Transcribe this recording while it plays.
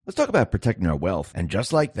Let's talk about protecting our wealth. And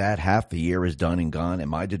just like that, half the year is done and gone,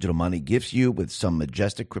 and My Digital Money gifts you with some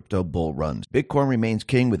majestic crypto bull runs. Bitcoin remains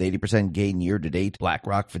king with 80% gain year to date.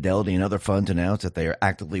 BlackRock, Fidelity, and other funds announced that they are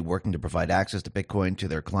actively working to provide access to Bitcoin to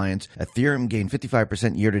their clients. Ethereum gained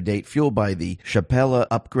 55% year to date, fueled by the Shapella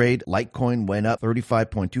upgrade. Litecoin went up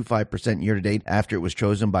 35.25% year to date after it was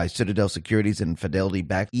chosen by Citadel Securities and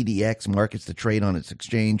Fidelity-backed EDX markets to trade on its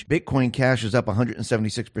exchange. Bitcoin Cash is up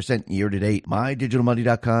 176% year to date.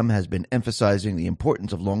 MyDigitalMoney.com has been emphasizing the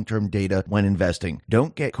importance of long-term data when investing.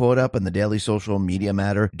 Don't get caught up in the daily social media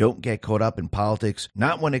matter. Don't get caught up in politics.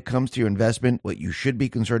 Not when it comes to your investment. What you should be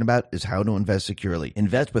concerned about is how to invest securely.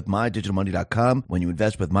 Invest with MyDigitalMoney.com. When you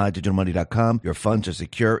invest with MyDigitalMoney.com, your funds are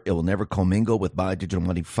secure. It will never commingle with My Digital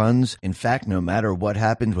Money funds. In fact, no matter what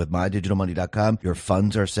happens with MyDigitalMoney.com, your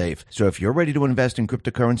funds are safe. So if you're ready to invest in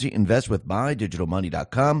cryptocurrency, invest with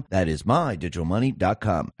MyDigitalMoney.com. That is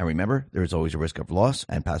MyDigitalMoney.com. And remember, there is always a risk of loss,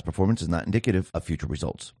 and past performance is not indicative of future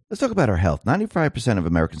results. Let's talk about our health. 95% of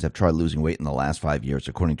Americans have tried losing weight in the last 5 years,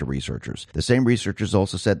 according to researchers. The same researchers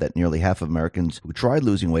also said that nearly half of Americans who tried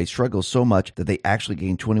losing weight struggle so much that they actually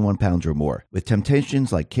gain 21 pounds or more. With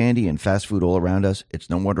temptations like candy and fast food all around us, it's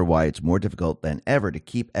no wonder why it's more difficult than ever to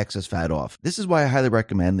keep excess fat off. This is why I highly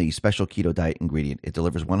recommend the special keto diet ingredient. It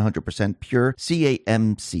delivers 100% pure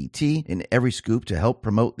CAMCT in every scoop to help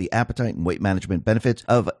promote the appetite and weight management benefits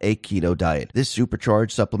of a keto diet. This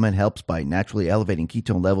supercharged supplement helps by naturally elevating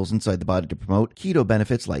ketone levels inside the body to promote keto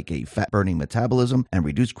benefits like a fat-burning metabolism and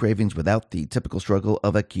reduce cravings without the typical struggle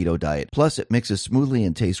of a keto diet. Plus, it mixes smoothly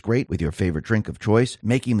and tastes great with your favorite drink of choice,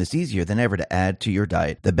 making this easier than ever to add to your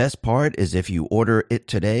diet. The best part is if you order it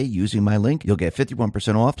today using my link, you'll get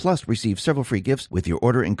 51% off, plus receive several free gifts with your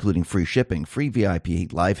order, including free shipping, free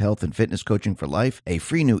VIP live health and fitness coaching for life, a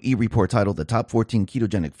free new e-report titled The Top 14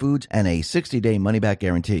 Ketogenic Foods, and a 60-day money-back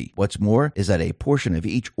guarantee. What's more is that a portion of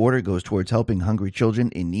each order goes towards helping hungry children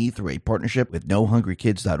in need through a partnership with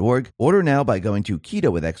NoHungryKids.org. Order now by going to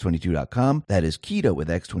KetoWithX22.com. That is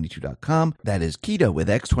KetoWithX22.com. That is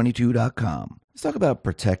KetoWithX22.com. Let's talk about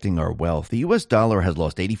protecting our wealth. The U.S. dollar has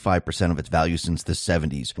lost 85% of its value since the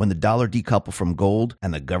 70s, when the dollar decoupled from gold,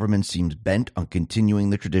 and the government seems bent on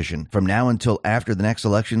continuing the tradition. From now until after the next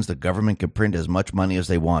elections, the government can print as much money as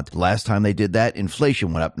they want. The last time they did that,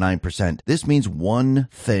 inflation went up 9%. This means one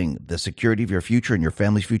thing: the security of your future and your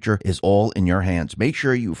family's future is all in your hands. Make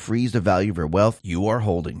sure you freeze the value of your wealth you are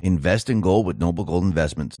holding. Invest in gold with Noble Gold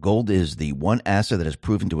Investments. Gold is the one asset that has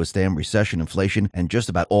proven to withstand recession, inflation, and just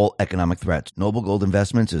about all economic threats. Noble Gold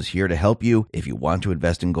Investments is here to help you if you want to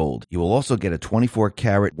invest in gold. You will also get a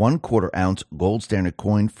 24-karat, 1/4 ounce gold standard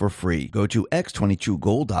coin for free. Go to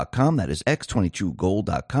x22gold.com, that is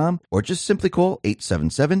x22gold.com, or just simply call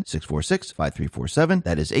 877-646-5347.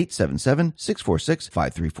 That is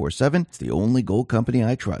 877-646-5347. It's the only gold company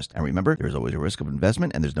I trust. And remember, there is always a risk of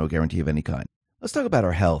investment, and there's no guarantee of any kind. Let's talk about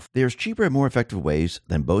our health. There's cheaper and more effective ways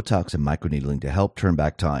than Botox and microneedling to help turn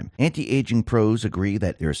back time. Anti-aging pros agree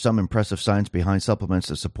that there is some impressive science behind supplements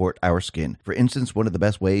to support our skin. For instance, one of the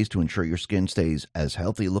best ways to ensure your skin stays as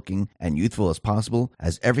healthy looking and youthful as possible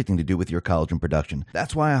has everything to do with your collagen production.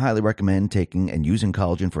 That's why I highly recommend taking and using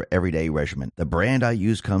collagen for everyday regimen. The brand I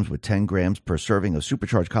use comes with 10 grams per serving of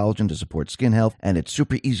supercharged collagen to support skin health, and it's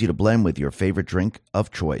super easy to blend with your favorite drink of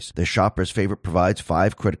choice. The shopper's favorite provides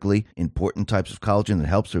 5 critically important types of collagen that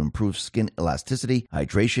helps to improve skin elasticity,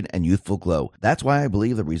 hydration, and youthful glow. That's why I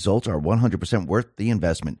believe the results are 100% worth the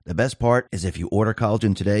investment. The best part is if you order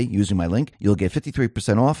collagen today using my link, you'll get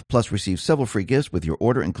 53% off, plus receive several free gifts with your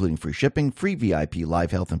order, including free shipping, free VIP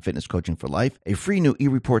live health and fitness coaching for life, a free new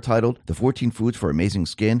e-report titled The 14 Foods for Amazing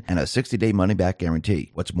Skin, and a 60-day money-back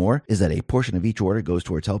guarantee. What's more is that a portion of each order goes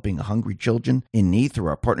towards helping hungry children in need through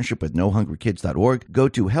our partnership with NoHungryKids.org. Go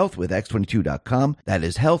to healthwithx22.com. That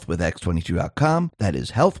is healthwithx22.com. That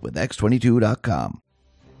is healthwithx22.com.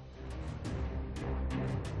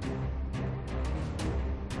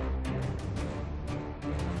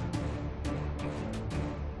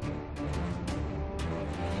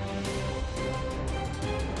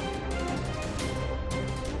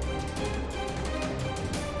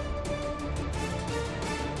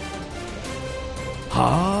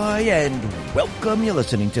 Hi, and welcome. You're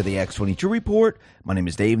listening to the X22 Report. My name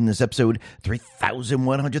is Dave, and this is episode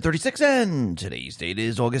 3136, and today's date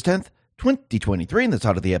is August 10th, 2023, and the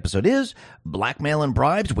title of the episode is Blackmail and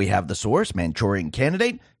Bribes. We have the source, Manchurian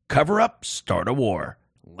candidate, Coverup, start a war.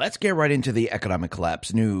 Let's get right into the economic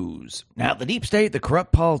collapse news. Now, the deep state, the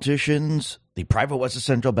corrupt politicians, the private West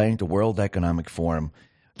Central Bank, the World Economic Forum,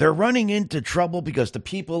 they're running into trouble because the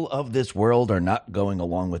people of this world are not going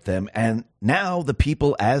along with them. And now the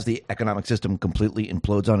people, as the economic system completely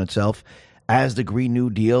implodes on itself, as the Green New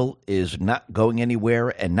Deal is not going anywhere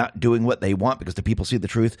and not doing what they want because the people see the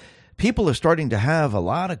truth, people are starting to have a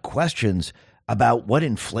lot of questions about what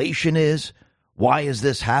inflation is. Why is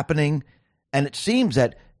this happening? And it seems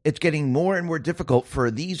that it's getting more and more difficult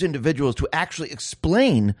for these individuals to actually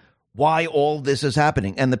explain why all this is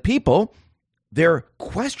happening. And the people, they're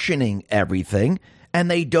questioning everything,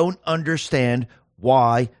 and they don't understand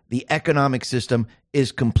why the economic system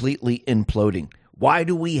is completely imploding. Why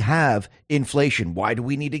do we have inflation? Why do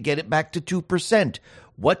we need to get it back to 2%?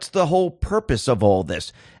 What's the whole purpose of all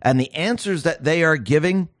this? And the answers that they are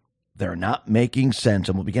giving, they're not making sense.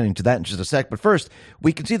 And we'll be getting to that in just a sec. But first,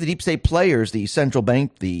 we can see the deep state players, the central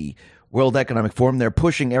bank, the World Economic Forum, they're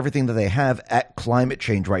pushing everything that they have at climate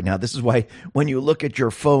change right now. This is why when you look at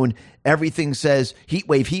your phone, everything says heat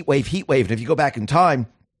wave, heat wave, heat wave. And if you go back in time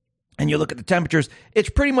and you look at the temperatures, it's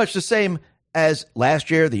pretty much the same as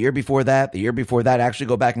last year, the year before that, the year before that. Actually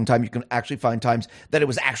go back in time, you can actually find times that it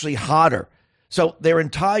was actually hotter. So their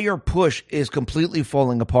entire push is completely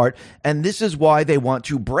falling apart. And this is why they want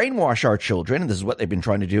to brainwash our children. And this is what they've been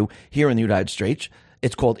trying to do here in the United States.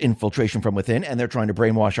 It's called infiltration from within, and they're trying to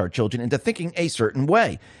brainwash our children into thinking a certain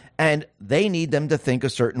way. And they need them to think a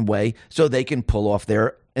certain way so they can pull off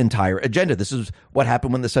their entire agenda. This is what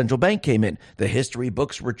happened when the central bank came in. The history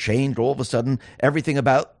books were changed. All of a sudden, everything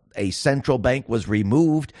about a central bank was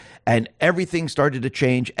removed, and everything started to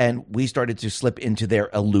change, and we started to slip into their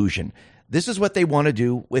illusion. This is what they want to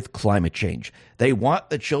do with climate change. They want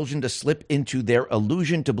the children to slip into their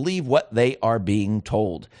illusion to believe what they are being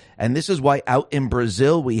told. And this is why out in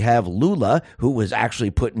Brazil, we have Lula, who was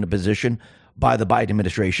actually put in a position by the Biden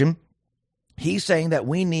administration. He's saying that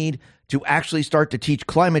we need to actually start to teach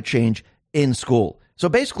climate change in school. So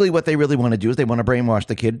basically what they really want to do is they want to brainwash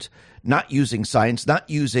the kids, not using science, not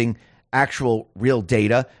using actual real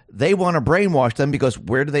data. They want to brainwash them because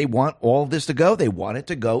where do they want all of this to go? They want it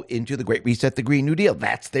to go into the Great Reset, the Green New Deal.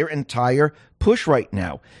 That's their entire push right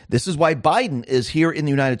now. This is why Biden is here in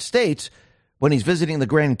the United States when he's visiting the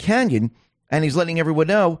Grand Canyon, and he's letting everyone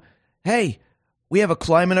know, hey, we have a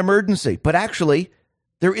climate emergency. But actually,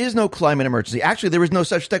 there is no climate emergency. Actually, there is no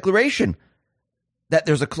such declaration that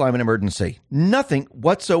there's a climate emergency. Nothing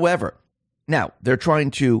whatsoever. Now, they're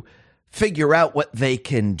trying to figure out what they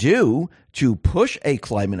can do to push a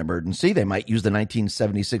climate emergency. They might use the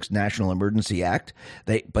 1976 National Emergency Act,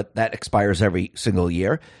 but that expires every single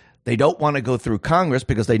year. They don't want to go through Congress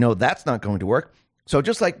because they know that's not going to work. So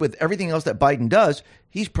just like with everything else that Biden does,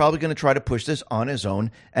 he's probably going to try to push this on his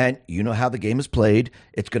own. And you know how the game is played.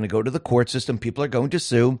 It's going to go to the court system. People are going to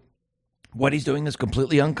sue. What he's doing is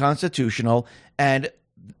completely unconstitutional. And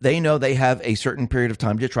they know they have a certain period of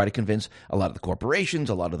time to try to convince a lot of the corporations,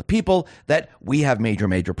 a lot of the people that we have major,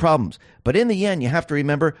 major problems. But in the end, you have to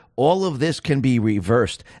remember all of this can be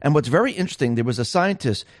reversed. And what's very interesting, there was a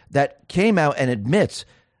scientist that came out and admits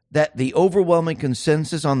that the overwhelming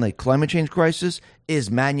consensus on the climate change crisis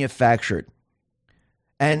is manufactured.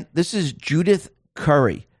 And this is Judith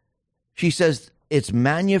Curry. She says it's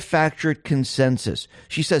manufactured consensus.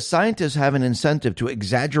 She says scientists have an incentive to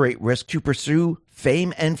exaggerate risk to pursue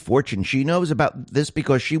fame and fortune. She knows about this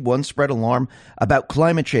because she once spread alarm about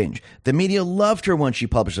climate change. The media loved her when she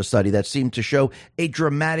published a study that seemed to show a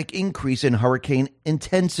dramatic increase in hurricane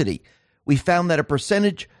intensity. We found that a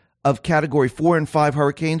percentage of Category 4 and 5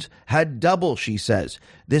 hurricanes had doubled, she says.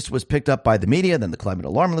 This was picked up by the media. Then the climate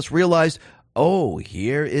alarmists realized, oh,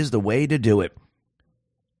 here is the way to do it.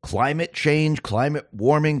 Climate change, climate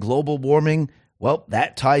warming, global warming, well,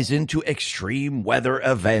 that ties into extreme weather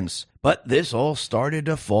events. But this all started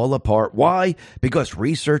to fall apart. Why? Because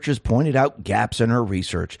researchers pointed out gaps in her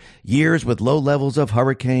research. Years with low levels of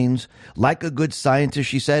hurricanes. Like a good scientist,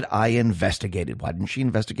 she said, I investigated. Why didn't she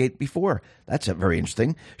investigate before? That's very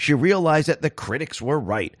interesting. She realized that the critics were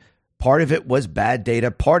right. Part of it was bad data.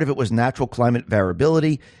 Part of it was natural climate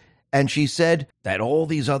variability. And she said that all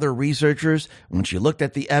these other researchers, when she looked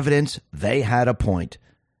at the evidence, they had a point.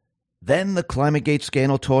 Then the ClimateGate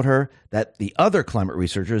scandal taught her that the other climate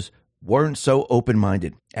researchers weren't so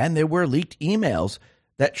open-minded. And there were leaked emails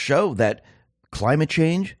that show that climate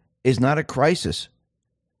change is not a crisis.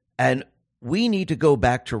 And we need to go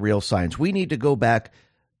back to real science. We need to go back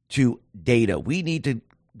to data. We need to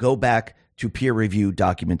go back to peer-reviewed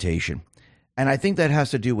documentation. And I think that has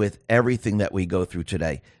to do with everything that we go through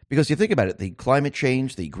today. Because you think about it, the climate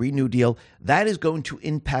change, the Green New Deal, that is going to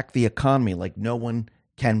impact the economy like no one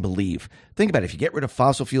can believe. Think about it. If you get rid of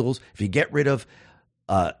fossil fuels, if you get rid of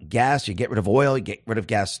gas, you get rid of oil, you get rid of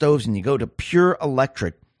gas stoves, and you go to pure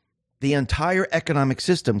electric, the entire economic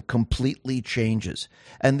system completely changes.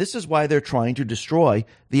 And this is why they're trying to destroy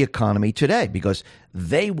the economy today, because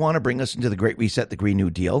they want to bring us into the Great Reset, the Green New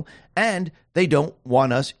Deal, and they don't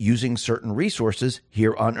want us using certain resources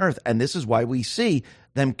here on Earth. And this is why we see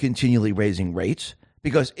them continually raising rates,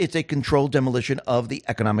 because it's a controlled demolition of the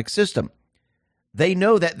economic system. They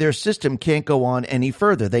know that their system can't go on any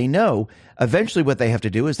further. They know eventually what they have to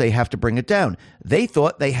do is they have to bring it down. They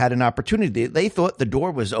thought they had an opportunity. They thought the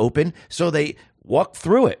door was open, so they walked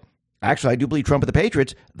through it. Actually, I do believe Trump and the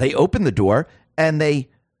Patriots, they opened the door and they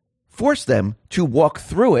forced them to walk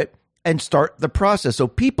through it and start the process so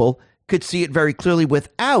people could see it very clearly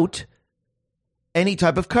without any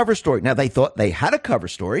type of cover story. Now, they thought they had a cover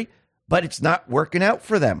story, but it's not working out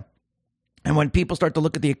for them. And when people start to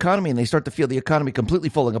look at the economy and they start to feel the economy completely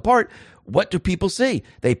falling apart, what do people see?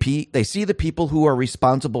 They see the people who are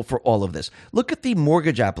responsible for all of this. Look at the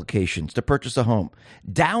mortgage applications to purchase a home.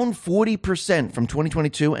 Down 40% from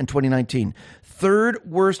 2022 and 2019. Third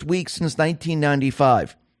worst week since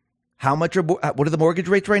 1995. What are the mortgage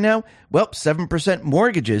rates right now? Well, 7%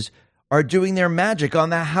 mortgages are doing their magic on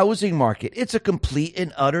the housing market. It's a complete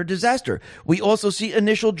and utter disaster. We also see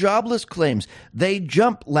initial jobless claims. They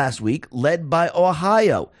jumped last week, led by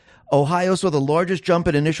Ohio. Ohio saw the largest jump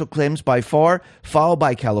in initial claims by far, followed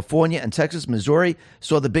by California and Texas. Missouri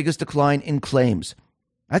saw the biggest decline in claims.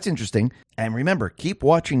 That's interesting. And remember, keep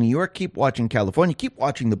watching New York, keep watching California, keep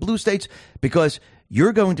watching the blue states, because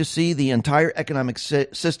you're going to see the entire economic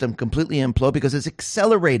system completely implode because it's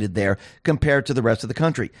accelerated there compared to the rest of the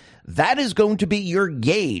country. That is going to be your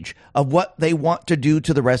gauge of what they want to do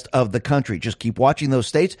to the rest of the country. Just keep watching those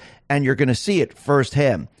states and you're going to see it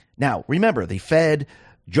firsthand. Now, remember, the Fed,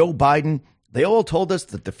 Joe Biden, they all told us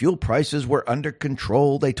that the fuel prices were under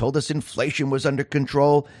control. They told us inflation was under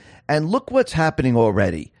control. And look what's happening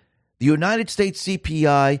already. The United States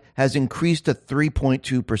CPI has increased to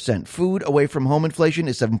 3.2%. Food away from home inflation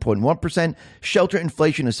is 7.1%. Shelter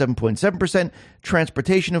inflation is 7.7%.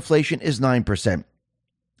 Transportation inflation is 9%.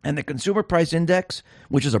 And the consumer price index,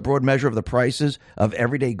 which is a broad measure of the prices of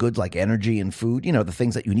everyday goods like energy and food, the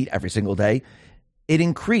things that you need every single day, it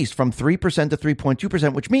increased from 3% to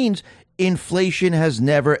 3.2%, which means inflation has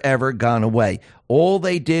never, ever gone away. All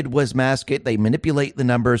they did was mask it. They manipulate the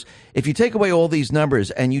numbers. If you take away all these numbers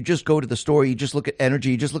and you just go to the store, you just look at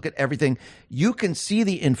energy, you just look at everything, you can see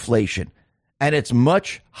the inflation. And it's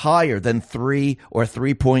much higher than 3 or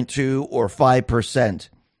 3.2 or 5%.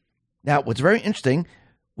 Now, what's very interesting,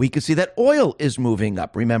 we can see that oil is moving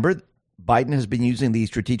up. Remember, Biden has been using these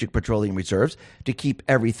strategic petroleum reserves to keep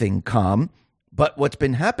everything calm. But what's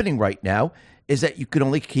been happening right now is that you can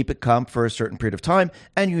only keep it calm for a certain period of time,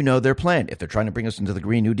 and their plan. If they're trying to bring us into the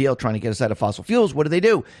Green New Deal, trying to get us out of fossil fuels, what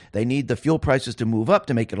do? They need the fuel prices to move up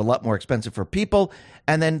to make it a lot more expensive for people,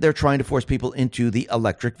 and then they're trying to force people into the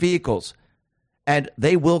electric vehicles. And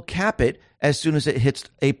they will cap it as soon as it hits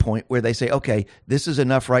a point where they say, okay, this is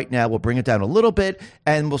enough right now. We'll bring it down a little bit,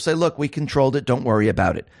 and we'll say, look, we controlled it. Don't worry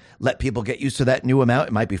about it. Let people get used to that new amount.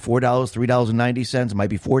 It might be $4, $3.90. It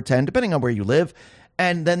might be $4.10, depending on where you live.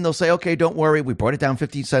 And then they'll say, okay, don't worry. We brought it down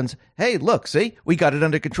 50 cents. Hey, look, see, we got it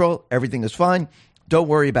under control. Everything is fine. Don't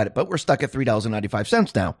worry about it. But we're stuck at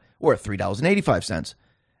 $3.95 now, or $3.85.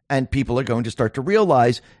 And people are going to start to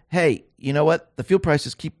realize, hey, you know what? The fuel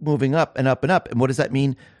prices keep moving up and up and up. And what does that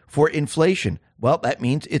mean for inflation? Well, that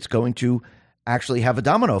means it's going to actually have a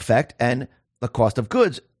domino effect, and the cost of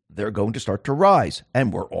goods, they're going to start to rise.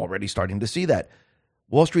 And we're already starting to see that.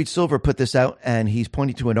 Wall Street Silver put this out, and he's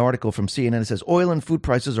pointing to an article from CNN that says oil and food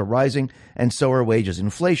prices are rising, and so are wages.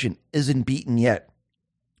 Inflation isn't beaten yet.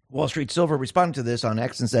 Wall Street Silver responded to this on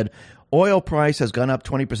X and said, oil price has gone up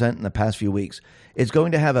 20% in the past few weeks. It's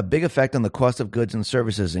going to have a big effect on the cost of goods and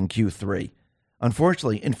services in Q3.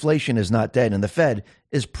 Unfortunately, inflation is not dead, and the Fed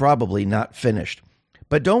is probably not finished.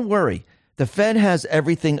 But don't worry. The Fed has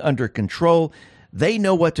everything under control. They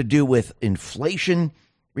know what to do with inflation.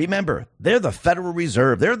 Remember, they're the Federal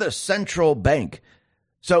Reserve. They're the central bank.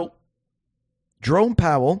 So Jerome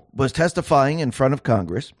Powell was testifying in front of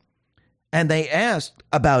Congress, and they asked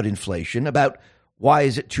about inflation, about why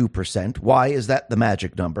is it 2%? Why is that the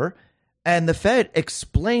magic number? And the Fed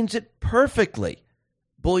explains it perfectly.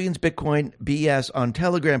 Bullion's Bitcoin BS on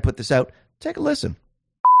Telegram put this out. Take a listen.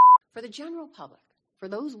 For the general public, for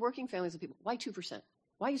those working families and people, why 2%?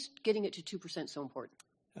 Why is getting it to 2% so important?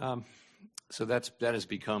 So that has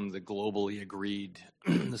become the globally agreed,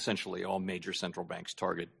 essentially all major central banks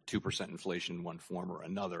target 2% inflation in one form or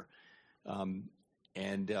another. How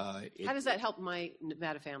does that help my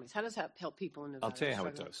Nevada families? How does that help people in Nevada? I'll tell you how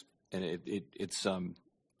it does. And it's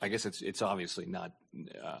I guess it's obviously not,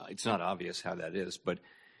 it's not obvious how that is, but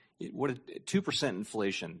 2%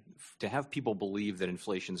 inflation, to have people believe that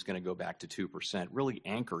inflation is going to go back to 2% really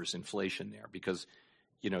anchors inflation there, because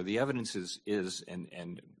the evidence is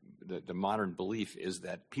and the modern belief is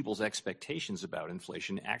that people's expectations about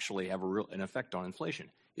inflation actually have an effect on inflation.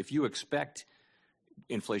 If you expect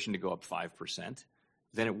inflation to go up 5%,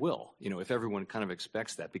 then it will. If everyone kind of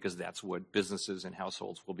expects that, because that's what businesses and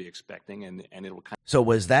households will be expecting, and it'll kind of. So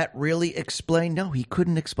was that really explained? No, he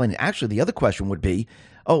couldn't explain it. Actually, the other question would be,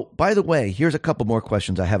 oh, by the way, here's a couple more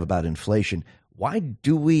questions I have about inflation. Why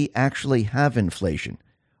do we actually have inflation?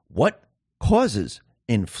 What causes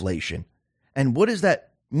inflation? And what does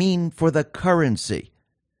that mean for the currency?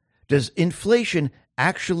 Does inflation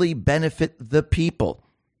actually benefit the people?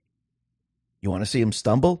 You want to see him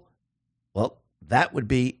stumble? Well, that would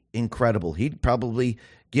be incredible. He'd probably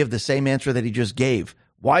give the same answer that he just gave.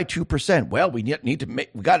 Why 2%? Well, we got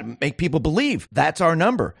to make people believe that's our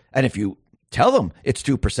number. And if you tell them it's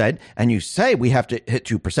 2% and you say we have to hit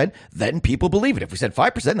 2%, then people believe it. If we said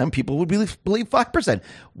 5%, then people would believe 5%.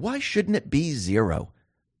 Why shouldn't it be 0?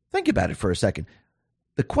 Think about it for a second.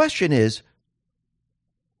 The question is,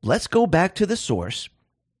 let's go back to the source.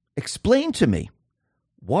 Explain to me,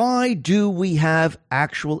 why do we have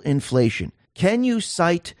actual inflation? Can you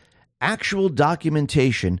cite actual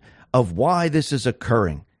documentation of why this is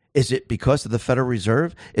occurring? Is it because of the Federal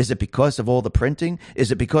Reserve? Is it because of all the printing?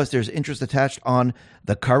 Is it because there's interest attached on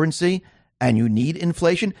the currency and you need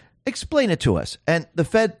inflation? Explain it to us. And the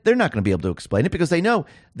Fed, they're not going to be able to explain it because they know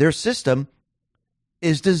their system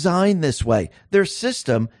is designed this way. Their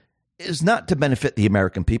system is not to benefit the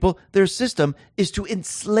American people. Their system is to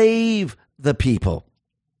enslave the people.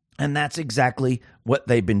 And that's exactly what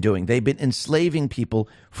they've been doing. They've been enslaving people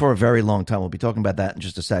for a very long time. We'll be talking about that in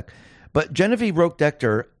just a sec. But Genevieve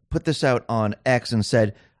Roque-Decter put this out on X and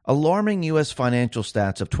said, alarming U.S. financial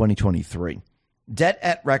stats of 2023. Debt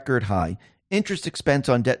at record high. Interest expense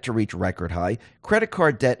on debt to reach record high. Credit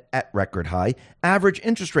card debt at record high. Average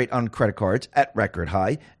interest rate on credit cards at record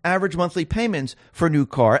high. Average monthly payments for new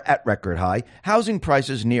car at record high. Housing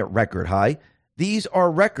prices near record high. These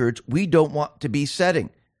are records we don't want to be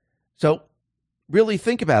setting. So really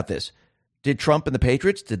think about this. Did Trump and the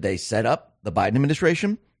Patriots, did they set up the Biden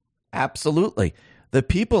administration? Absolutely. The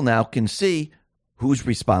people now can see who's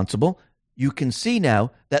responsible. You can see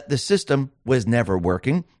now that the system was never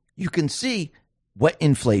working. You can see what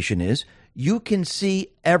inflation is. You can see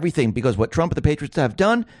everything because what Trump and the Patriots have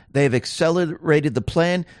done, they've accelerated the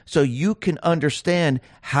plan so you can understand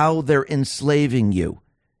how they're enslaving you.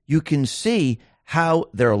 You can see how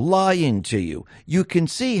they're lying to you. You can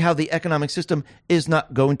see how the economic system is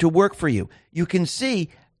not going to work for you. You can see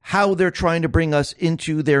how they're trying to bring us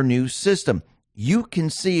into their new system. You can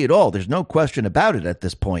see it all. There's no question about it at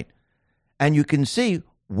this point. And you can see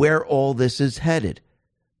where all this is headed,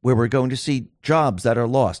 where we're going to see jobs that are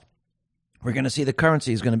lost. We're going to see the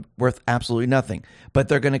currency is going to be worth absolutely nothing. But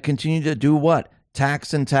they're going to continue to do what?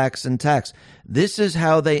 Tax and tax and tax. This is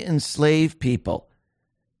how they enslave people.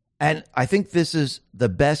 And I think this is the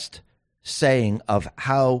best saying of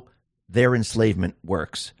how their enslavement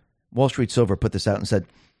works. Wall Street Silver put this out and said,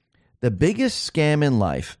 the biggest scam in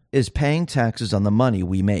life is paying taxes on the money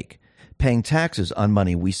we make, paying taxes on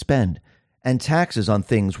money we spend, and taxes on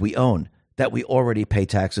things we own that we already pay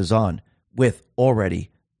taxes on with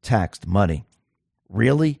already taxed money.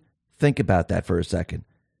 Really? Think about that for a second.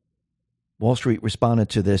 Wall Street responded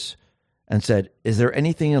to this and said, is there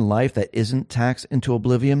anything in life that isn't taxed into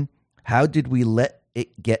oblivion? How did we let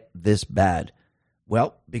it get this bad?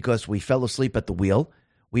 Well, because we fell asleep at the wheel.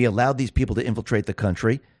 We allowed these people to infiltrate the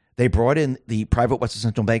country. They brought in the private Western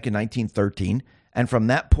Central Bank in 1913. And from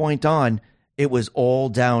that point on, it was all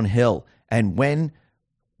downhill. And when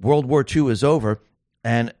World War II is over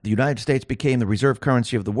and the United States became the reserve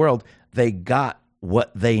currency of the world, they got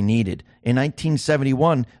what they needed. In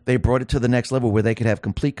 1971, they brought it to the next level where they could have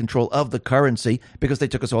complete control of the currency because they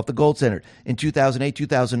took us off the gold standard. In 2008,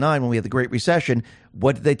 2009, when we had the Great Recession,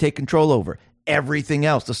 what did they take control over? Everything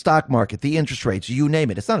else, the stock market, the interest rates, you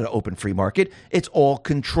name it. It's not an open free market. It's all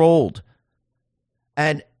controlled.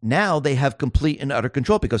 And now they have complete and utter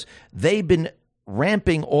control because they've been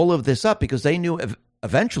ramping all of this up because they knew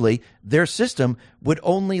eventually their system would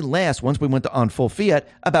only last, once we went on full fiat,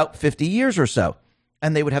 about 50 years or so.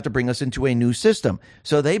 And they would have to bring us into a new system.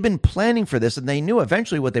 So they've been planning for this, and they knew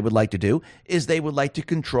eventually what they would like to do is they would like to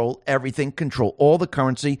control everything, control all the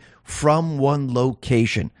currency from one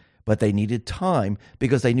location. But they needed time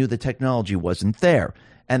because they knew the technology wasn't there.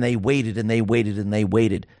 And they waited and they waited and they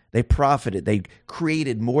waited. They profited. They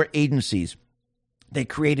created more agencies They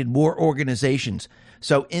created more organizations.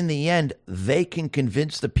 So in the end, they can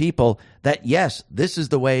convince the people that, yes, this is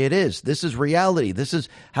the way it is. This is reality. This is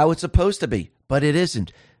how it's supposed to be. But it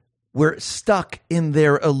isn't. We're stuck in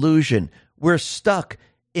their illusion. We're stuck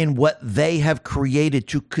in what they have created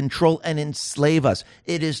to control and enslave us.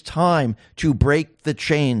 It is time to break the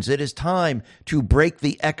chains. It is time to break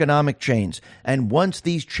the economic chains. And once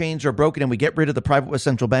these chains are broken and we get rid of the private West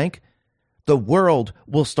Central Bank, the world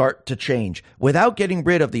will start to change. Without getting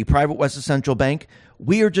rid of the private West Central Bank,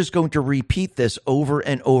 we are just going to repeat this over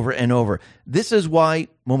and over and over. This is why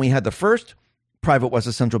when we had the first private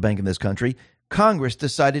West Central Bank in this country, Congress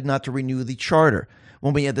decided not to renew the charter.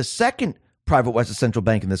 When we had the second private West Central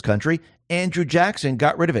Bank in this country, Andrew Jackson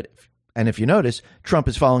got rid of it. And if you notice, Trump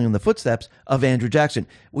is following in the footsteps of Andrew Jackson.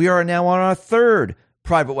 We are now on our third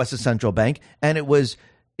private West Central Bank, and it was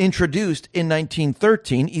introduced in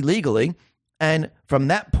 1913 illegally. And from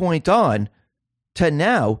that point on to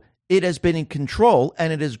now, it has been in control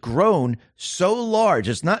and it has grown so large.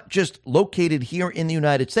 It's not just located here in the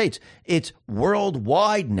United States. It's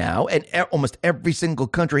worldwide now. And almost every single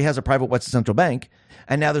country has a private West Central Bank.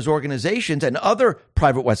 And now there's organizations and other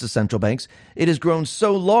private West Central Banks. It has grown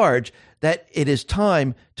so large that it is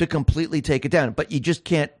time to completely take it down. But you just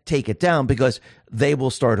can't take it down because they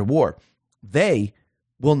will start a war. They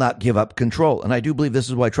will not give up control. And I do believe this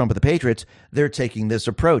is why Trump and the Patriots, they're taking this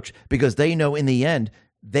approach, because they know in the end,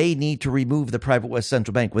 they need to remove the private West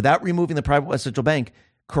Central Bank. Without removing the private West Central Bank,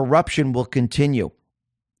 corruption will continue.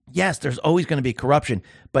 Yes, there's always going to be corruption,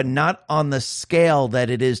 but not on the scale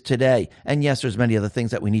that it is today. And yes, there's many other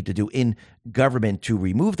things that we need to do in government to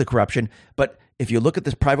remove the corruption. But if you look at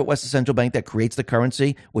this private West Central Bank that creates the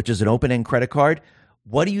currency, which is an open-end credit card,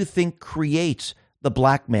 what do you think creates the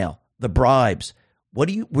blackmail, the bribes? Where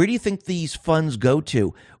do you think these funds go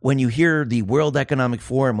to when you hear the World Economic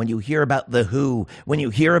Forum, when you hear about the WHO, when you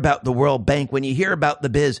hear about the World Bank, when you hear about the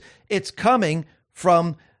biz? It's coming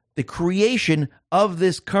from the creation of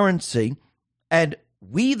this currency. And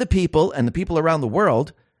we, the people, and the people around the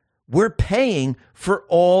world, we're paying for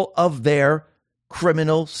all of their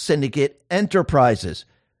criminal syndicate enterprises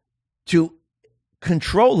to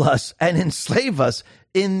control us and enslave us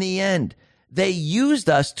in the end. They used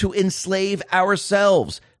us to enslave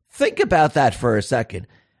ourselves. Think about that for a second.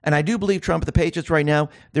 And I do believe Trump and the Patriots right now,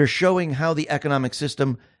 they're showing how the economic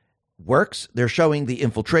system works. They're showing the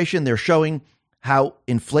infiltration. They're showing how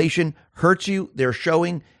inflation hurts you. They're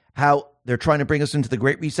showing how they're trying to bring us into the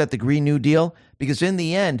Great Reset, the Green New Deal. Because in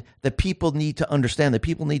the end, the people need to understand, the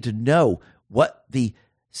people need to know what the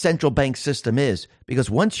central bank system is. Because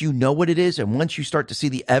once you know what it is, and once you start to see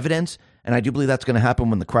the evidence, and I do believe that's going to happen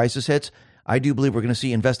when the crisis hits, I do believe we're going to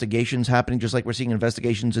see investigations happening, just like we're seeing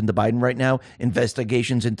investigations into Biden right now,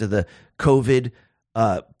 investigations into the COVID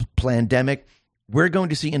pandemic. We're going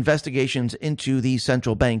to see investigations into the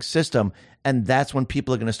central bank system, and that's when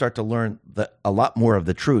people are going to start to learn a lot more of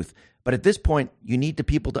the truth. But at this point, you need the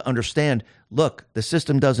people to understand, look, the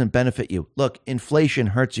system doesn't benefit you. Look, inflation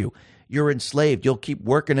hurts you. You're enslaved. You'll keep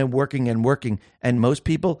working and working and working, and most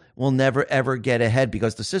people will never, ever get ahead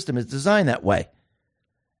because the system is designed that way.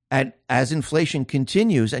 And as inflation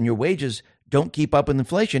continues and your wages don't keep up with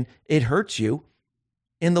inflation, it hurts you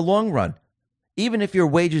in the long run. Even if your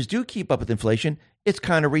wages do keep up with inflation, it's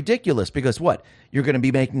kind of ridiculous because what? You're going to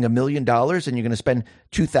be making $1 million and you're going to spend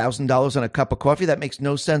 $2,000 on a cup of coffee? That makes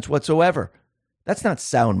no sense whatsoever. That's not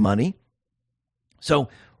sound money. So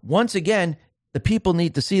once again, the people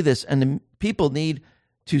need to see this and the people need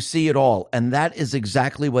to see it all. And that is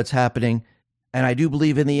exactly what's happening. And I do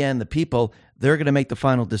believe in the end, the people, they're going to make the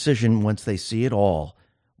final decision once they see it all.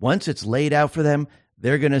 Once it's laid out for them,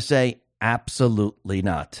 they're going to say, absolutely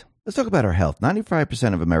not. Let's talk about our health.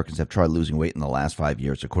 95% of Americans have tried losing weight in the last 5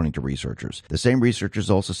 years, according to researchers. The same researchers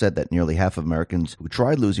also said that nearly half of Americans who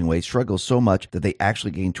tried losing weight struggle so much that they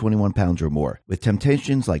actually gain 21 pounds or more. With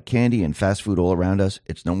temptations like candy and fast food all around us,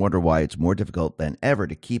 it's no wonder why it's more difficult than ever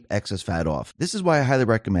to keep excess fat off. This is why I highly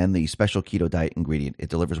recommend the special keto diet ingredient. It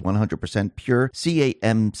delivers 100% pure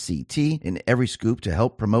CAMCT in every scoop to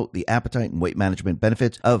help promote the appetite and weight management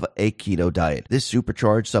benefits of a keto diet. This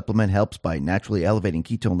supercharged supplement helps by naturally elevating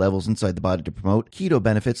ketone levels inside the body to promote keto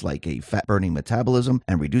benefits like a fat-burning metabolism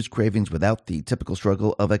and reduce cravings without the typical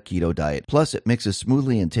struggle of a keto diet. Plus, it mixes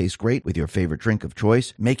smoothly and tastes great with your favorite drink of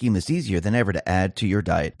choice, making this easier than ever to add to your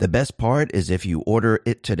diet. The best part is if you order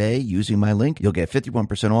it today using my link, you'll get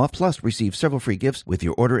 51% off, plus receive several free gifts with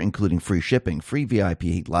your order, including free shipping, free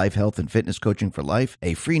VIP live health and fitness coaching for life,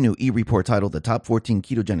 a free new e-report titled The Top 14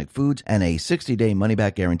 Ketogenic Foods, and a 60-day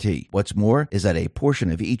money-back guarantee. What's more is that a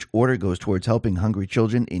portion of each order goes towards helping hungry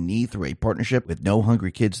children in need through a partnership with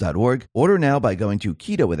NoHungryKids.org. Order now by going to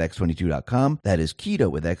KetoWithX22.com. That is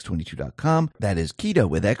KetoWithX22.com. That is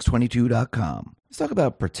KetoWithX22.com. Let's talk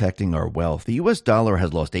about protecting our wealth. The U.S. dollar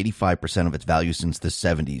has lost 85% of its value since the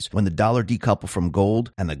 70s, when the dollar decoupled from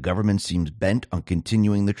gold, and the government seems bent on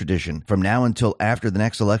continuing the tradition. From now until after the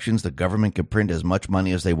next elections, the government can print as much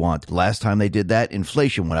money as they want. The last time they did that,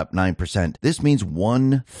 inflation went up 9%. This means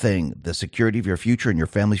one thing: the security of your future and your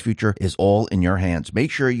family's future is all in your hands.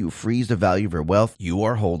 Make sure you freeze the value of your wealth you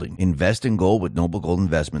are holding. Invest in gold with Noble Gold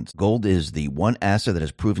Investments. Gold is the one asset that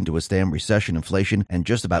has proven to withstand recession, inflation, and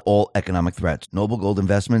just about all economic threats. Noble Gold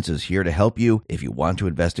Investments is here to help you if you want to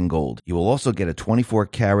invest in gold. You will also get a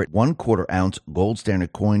 24-karat, 1/4 ounce gold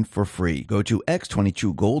standard coin for free. Go to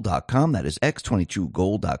x22gold.com. That is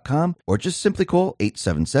x22gold.com, or just simply call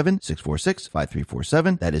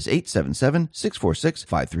 877-646-5347. That is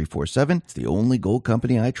 877-646-5347. It's the only gold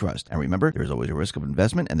company I trust. And remember, there's always a risk of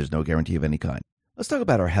investment, and there's no guarantee of any kind. Let's talk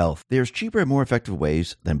about our health. There's cheaper and more effective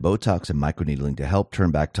ways than Botox and microneedling to help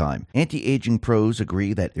turn back time. Anti-aging pros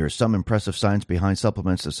agree that there is some impressive science behind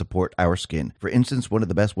supplements to support our skin. For instance, one of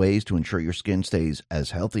the best ways to ensure your skin stays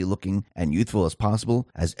as healthy looking and youthful as possible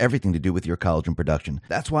has everything to do with your collagen production.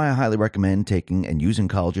 That's why I highly recommend taking and using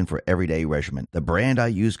collagen for everyday regimen. The brand I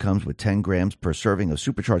use comes with 10 grams per serving of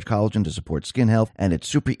supercharged collagen to support skin health, and it's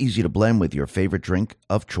super easy to blend with your favorite drink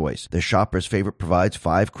of choice. The shopper's favorite provides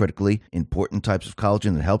 5 critically important types of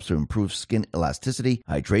collagen that helps to improve skin elasticity,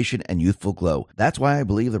 hydration, and youthful glow. That's why I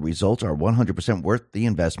believe the results are 100% worth the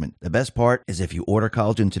investment. The best part is if you order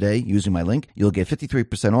collagen today using my link, you'll get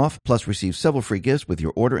 53% off, plus receive several free gifts with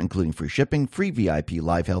your order, including free shipping, free VIP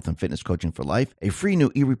live health and fitness coaching for life, a free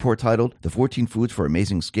new e-report titled The 14 Foods for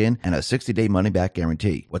Amazing Skin, and a 60-day money-back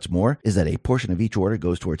guarantee. What's more is that a portion of each order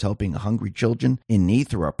goes towards helping hungry children in need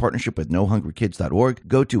through our partnership with NoHungryKids.org.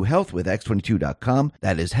 Go to healthwithx22.com.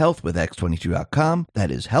 That is healthwithx22.com. That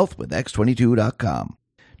is healthwithx22.com.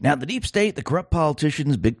 Now, the deep state, the corrupt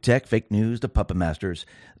politicians, big tech, fake news, the puppet masters,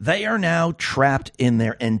 they are now trapped in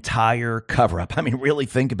their entire cover-up. I mean, really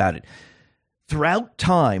think about it. Throughout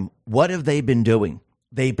time, what have they been doing?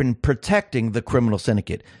 They've been protecting the criminal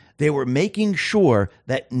syndicate. They were making sure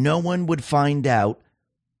that no one would find out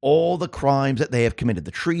all the crimes that they have committed,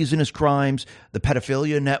 the treasonous crimes, the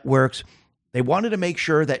pedophilia networks. They wanted to make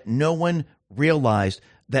sure that no one realized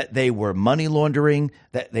that they were money laundering,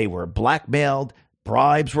 that they were blackmailed,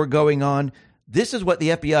 bribes were going on. This is what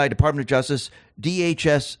the FBI, Department of Justice,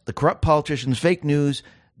 DHS, the corrupt politicians, fake news,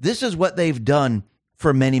 this is what they've done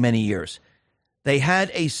for many, many years. They had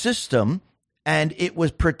a system, and it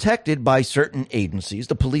was protected by certain agencies,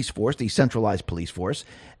 the police force, the centralized police force,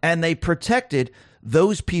 and they protected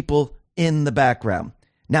those people in the background.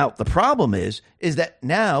 Now, the problem is that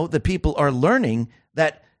now the people are learning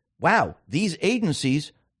that, wow, these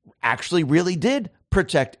agencies actually really did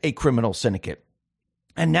protect a criminal syndicate.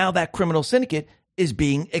 And now that criminal syndicate is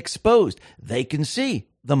being exposed. They can see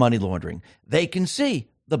the money laundering. They can see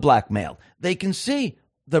the blackmail. They can see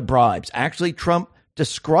the bribes. Actually, Trump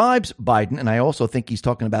describes Biden, and I also think he's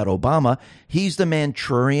talking about Obama, he's the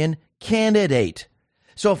Manchurian candidate.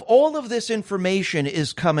 So if all of this information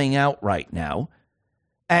is coming out right now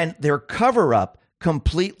and their cover-up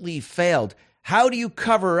completely failed, how do you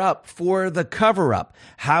cover up for the cover-up?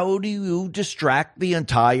 How do you distract the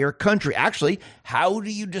entire country? Actually, how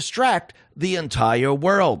do you distract the entire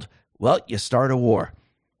world? Well, you start a war.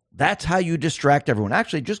 That's how you distract everyone.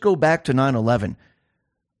 Actually, just go back to 9/11.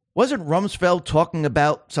 Wasn't Rumsfeld talking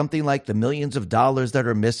about something like the millions of dollars that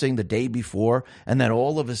are missing the day before, and then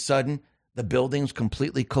all of a sudden the buildings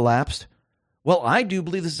completely collapsed? Well, I do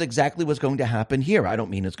believe this is exactly what's going to happen here. I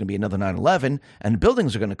don't mean it's going to be another 9/11 and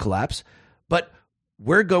buildings are going to collapse, but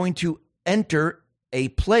we're going to enter a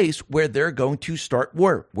place where they're going to start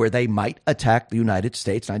war, where they might attack the United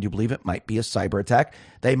States. And I do believe it might be a cyber attack.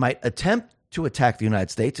 They might attempt to attack the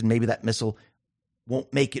United States, and maybe that missile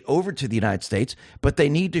won't make it over to the United States, but they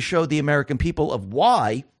need to show the American people of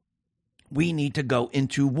why we need to go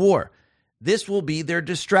into war. This will be their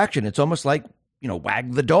distraction. It's almost like,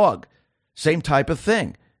 wag the dog, same type of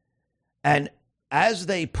thing. And as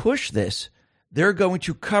they push this, they're going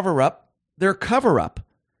to cover up their cover-up,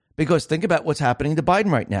 because think about what's happening to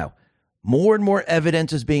Biden right now. More and more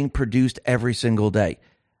evidence is being produced every single day.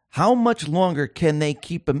 How much longer can they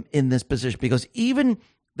keep him in this position? Because even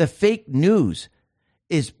the fake news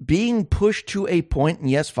is being pushed to a point, and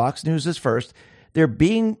yes, Fox News is first, they're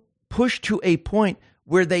being pushed to a point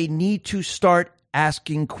where they need to start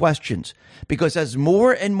asking questions. Because as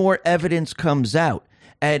more and more evidence comes out,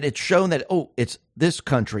 and it's shown that, it's this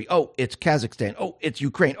country, it's Kazakhstan, it's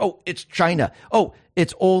Ukraine, it's China,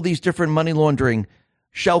 it's all these different money laundering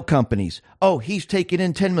shell companies. Oh, he's taken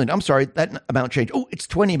in 10 million. I'm sorry, that amount changed. Oh, it's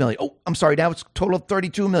 20 million. Oh, I'm sorry, now it's a total of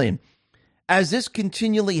 32 million. As this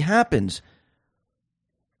continually happens,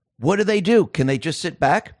 what do? Can they just sit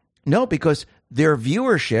back? No, because their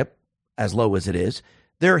viewership, as low as it is,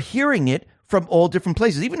 they're hearing it from all different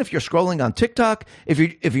places. Even if you're scrolling on TikTok, if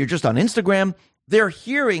you're just on Instagram, they're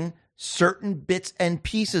hearing certain bits and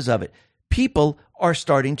pieces of it. People are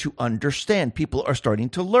starting to understand. People are starting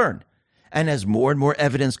to learn. And as more and more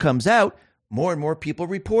evidence comes out, more and more people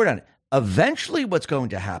report on it. Eventually, what's going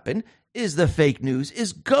to happen is the fake news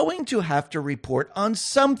is going to have to report on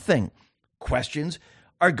something. Questions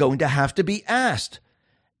are going to have to be asked.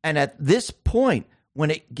 And at this point,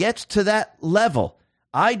 when it gets to that level,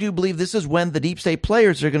 I do believe this is when the deep state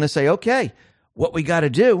players are going to say, okay, what we got to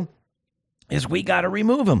do is we got to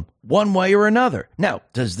remove them one way or another. Now,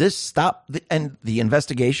 does this stop the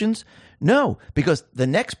investigations? No, because the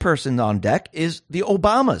next person on deck is the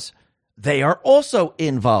Obamas. They are also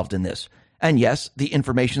involved in this. And yes, the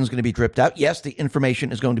information is going to be dripped out. Yes, the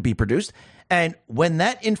information is going to be produced. And when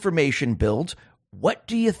that information builds, what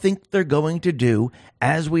do you think they're going to do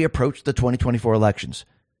as we approach the 2024 elections?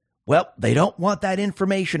 Well, they don't want that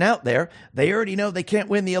information out there. They already know they can't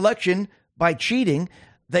win the election by cheating.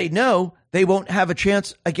 They know they won't have a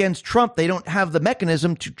chance against Trump. They don't have the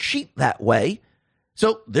mechanism to cheat that way.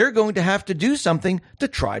 So they're going to have to do something to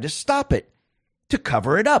try to stop it, to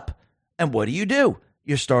cover it up. And what do?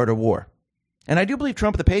 You start a war. And I do believe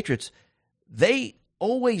Trump and the Patriots, they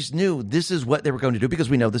always knew this is what they were going to do because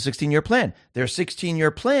we know the 16-year plan. Their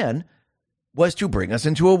 16-year plan was to bring us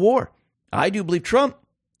into a war. I do believe Trump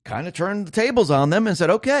kind of turned the tables on them and said,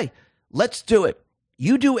 okay, let's do it.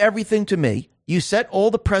 You do everything to me. You set all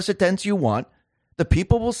the precedents you want. The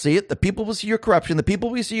people will see it. The people will see your corruption. The people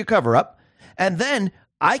will see your cover up. And then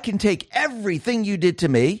I can take everything you did to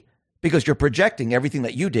me because you're projecting everything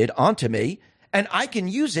that you did onto me, and I can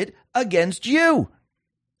use it against you.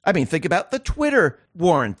 I mean, think about the Twitter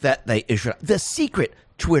warrant that they issued, the secret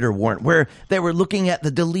Twitter warrant, where they were looking at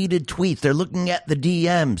the deleted tweets. They're looking at the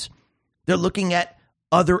DMs. They're looking at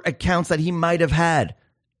other accounts that he might have had.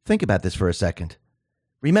 Think about this for a second.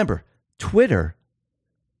 Remember, Twitter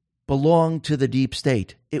belonged to the deep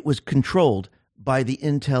state. It was controlled by the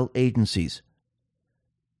intel agencies.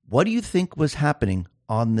 What do you think was happening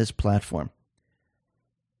on this platform?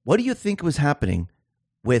 What do you think was happening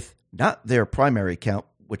with not their primary account,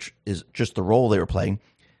 which is just the role they were playing?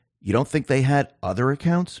 You don't think they had other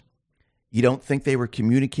accounts? You don't think they were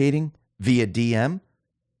communicating via DM?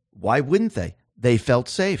 Why wouldn't they? They felt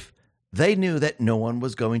safe. They knew that no one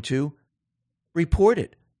was going to report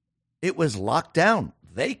it. It was locked down.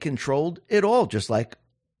 They controlled it all, just like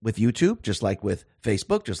with YouTube, just like with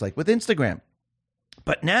Facebook, just like with Instagram.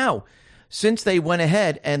 But now, since they went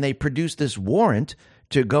ahead and they produced this warrant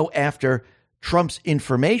to go after Trump's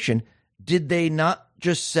information, did they not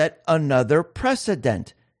just set another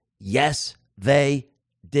precedent? Yes, they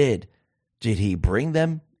did. Did he bring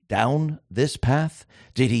them down this path?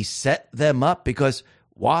 Did he set them up? Because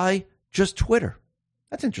why just Twitter?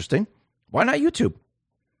 That's interesting. Why not YouTube?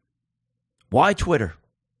 Why Twitter?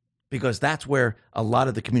 Because that's where a lot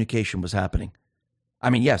of the communication was happening. I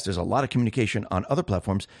mean, yes, there's a lot of communication on other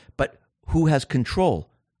platforms, but who has control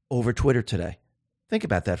over Twitter today? Think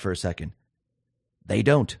about that for a second. They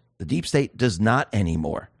don't. The deep state does not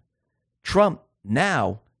anymore. Trump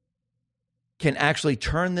now can actually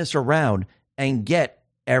turn this around and get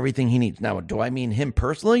everything he needs. Now, do I mean him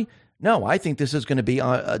personally? No, I think this is going to be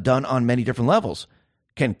done on many different levels.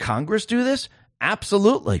 Can Congress do this?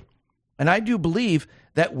 Absolutely. And I do believe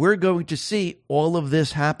that we're going to see all of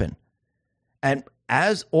this happen. And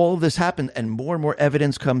as all of this happens and more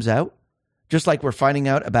evidence comes out, just like we're finding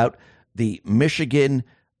out about the Michigan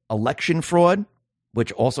election fraud,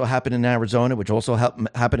 which also happened in Arizona, which also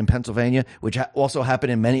happened in Pennsylvania, which also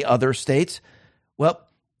happened in many other states, well,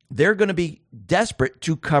 they're going to be desperate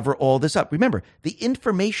to cover all this up. Remember, the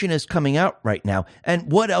information is coming out right now.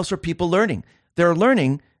 And what else are people learning? They're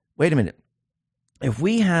learning, wait a minute, if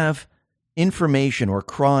we have information or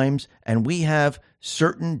crimes and we have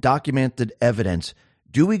certain documented evidence,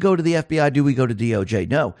 do we go to the FBI? Do we go to DOJ?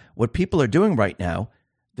 No. What people are doing right now,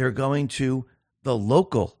 they're going to the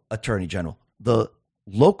local attorney general, the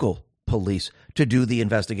local police to do the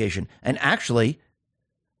investigation. And actually,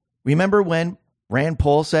 remember when Rand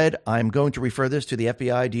Paul said, I'm going to refer this to the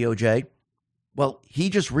FBI, DOJ? Well, he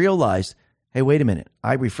just realized, hey, wait a minute.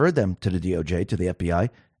 I referred them to the DOJ, to the FBI,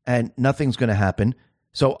 and nothing's going to happen.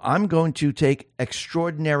 So I'm going to take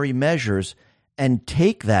extraordinary measures and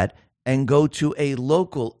take that and go to a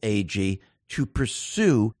local AG to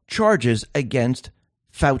pursue charges against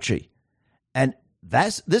Fauci. And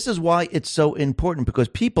this is why it's so important, because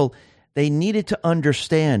people, they needed to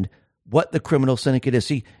understand what the criminal syndicate is.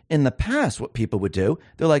 See, in the past, what people would do,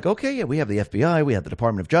 they're like, okay, yeah, we have the FBI, we have the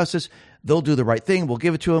Department of Justice. They'll do the right thing. We'll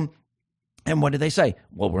give it to them. And what do they say?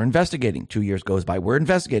 Well, we're investigating. 2 years goes by, we're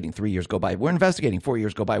investigating. 3 years go by, we're investigating. 4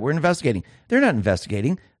 years go by, we're investigating. They're not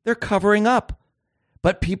investigating. They're covering up.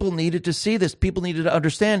 But people needed to see this. People needed to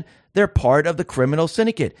understand they're part of the criminal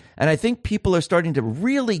syndicate. And I think people are starting to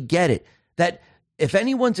really get it, that if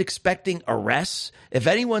anyone's expecting arrests, if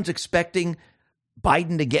anyone's expecting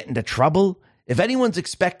Biden to get into trouble, if anyone's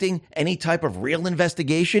expecting any type of real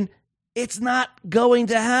investigation, it's not going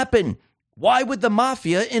to happen. Why would the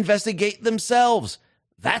mafia investigate themselves?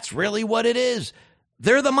 That's really what it is.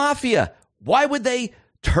 They're the mafia. Why would they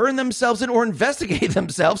turn themselves in or investigate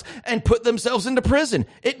themselves and put themselves into prison?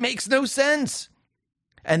 It makes no sense.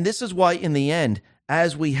 And this is why, in the end,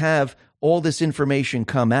 as we have all this information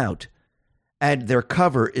come out and their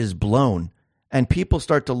cover is blown and people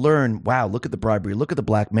start to learn, wow, look at the bribery, look at the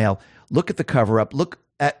blackmail, look at the cover-up, look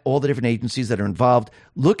at all the different agencies that are involved,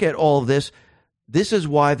 look at all of this. This is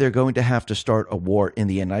why they're going to have to start a war in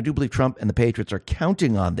the end. I do believe Trump and the Patriots are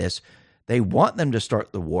counting on this. They want them to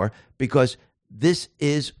start the war because this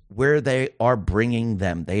is where they are bringing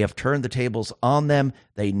them. They have turned the tables on them.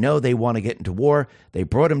 They know they want to get into war. They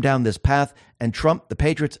brought them down this path. And Trump, the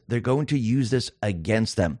Patriots, they're going to use this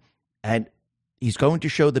against them. And he's going to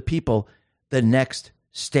show the people the next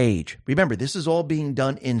stage. Remember, this is all being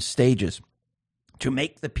done in stages to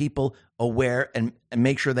make the people aware and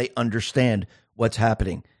make sure they understand what's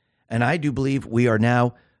happening. And I do believe we are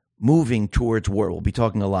now moving towards war. We'll be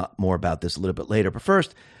talking a lot more about this a little bit later. But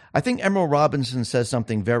first, I think Emerald Robinson says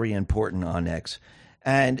something very important on X,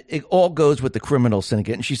 and it all goes with the criminal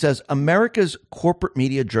syndicate. And she says, America's corporate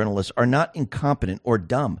media journalists are not incompetent or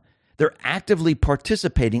dumb. They're actively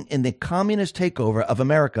participating in the communist takeover of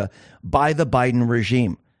America by the Biden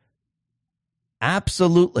regime.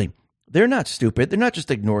 Absolutely. They're not stupid. They're not just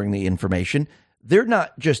ignoring the information. They're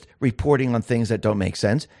not just reporting on things that don't make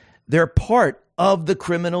sense. They're part of the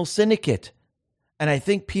criminal syndicate. And I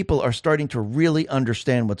think people are starting to really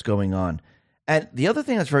understand what's going on. And the other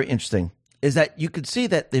thing that's very interesting is that you could see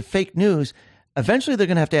that the fake news, eventually they're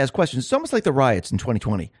going to have to ask questions. It's almost like the riots in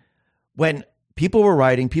 2020. When people were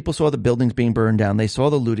rioting, people saw the buildings being burned down, they saw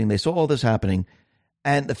the looting, they saw all this happening.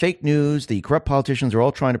 And the fake news, the corrupt politicians are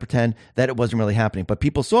all trying to pretend that it wasn't really happening. But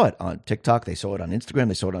people saw it on TikTok, they saw it on Instagram,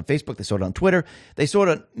 they saw it on Facebook, they saw it on Twitter, they saw it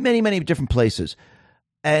on many, many different places.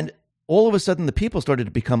 And all of a sudden, the people started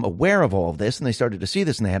to become aware of all of this, and they started to see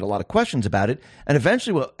this, and they had a lot of questions about it. And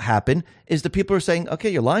eventually what happened is the people are saying, okay,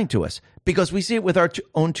 you're lying to us, because we see it with our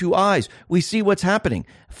own two eyes. We see what's happening.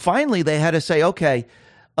 Finally, they had to say, okay,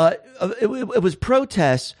 it was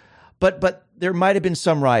protests, but there might have been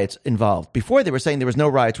some riots involved. Before, they were saying there was no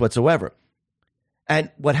riots whatsoever.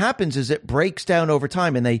 And what happens is it breaks down over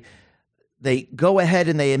time, and they go ahead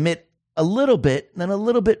and they admit a little bit, then a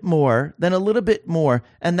little bit more, then a little bit more.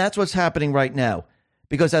 And that's what's happening right now.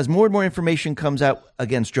 Because as more and more information comes out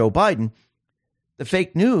against Joe Biden, the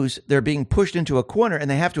fake news, they're being pushed into a corner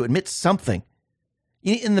and they have to admit something.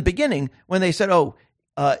 In the beginning, when they said,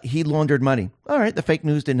 he laundered money. All right, the fake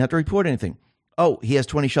news didn't have to report anything. Oh, he has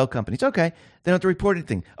 20 shell companies. Okay, they don't have to report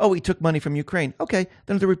anything. Oh, he took money from Ukraine. Okay, they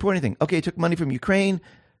don't have to report anything. Okay, he took money from Ukraine,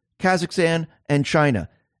 Kazakhstan, and China.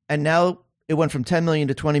 And now it went from 10 million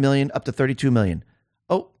to 20 million up to 32 million.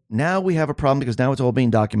 Oh, now we have a problem because now it's all being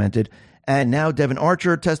documented. And now Devin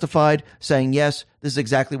Archer testified saying, yes, this is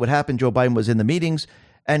exactly what happened. Joe Biden was in the meetings.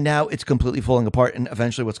 And now it's completely falling apart. And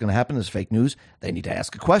eventually what's going to happen is fake news. They need to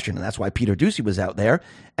ask a question. And that's why Peter Doocy was out there.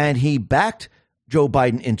 And he backed Joe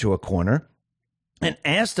Biden into a corner and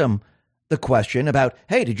asked him the question about,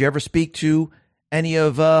 hey, did you ever speak to any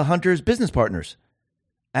of Hunter's business partners?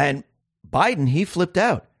 And Biden, he flipped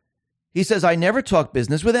out. He says, I never talk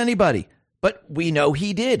business with anybody, but we know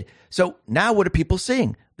he did. So now what are people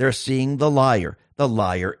seeing? They're seeing the liar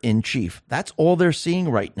in chief. That's all they're seeing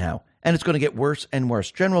right now. And it's going to get worse and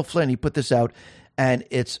worse. General Flynn, he put this out, and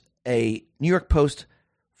it's a New York Post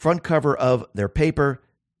front cover of their paper.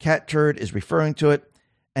 Cat Turd is referring to it.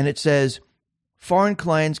 And it says, foreign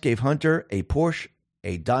clients gave Hunter a Porsche,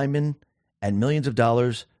 a diamond, and millions of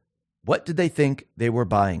dollars. What did they think they were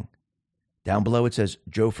buying? Down below, it says,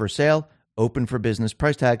 Joe for sale, open for business,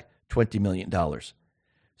 price tag, $20 million.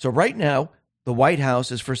 So right now, the White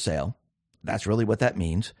House is for sale. That's really what that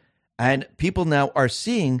means. And people now are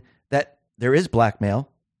seeing that there is blackmail,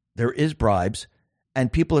 there is bribes,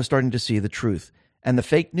 and people are starting to see the truth. And the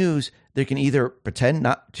fake news, they can either pretend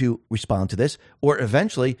not to respond to this, or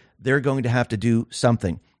eventually they're going to have to do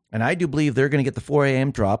something. And I do believe they're going to get the 4 a.m.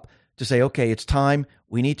 drop to say, okay, it's time.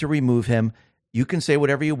 We need to remove him. You can say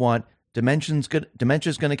whatever you want. Dementia's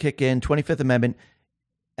going to kick in, 25th Amendment,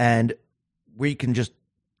 and we can just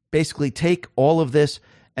basically take all of this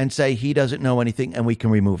and say he doesn't know anything and we can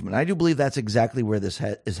remove him. And I do believe that's exactly where this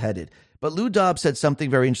is headed. But Lou Dobbs said something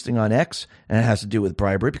very interesting on X, and it has to do with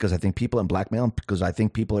bribery because I think people and blackmail, because I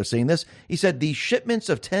think people are seeing this. He said these shipments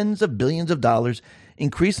of tens of billions of dollars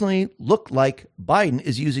increasingly look like Biden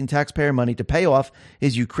is using taxpayer money to pay off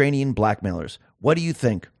his Ukrainian blackmailers. What do you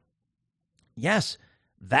think? Yes,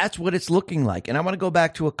 that's what it's looking like. And I want to go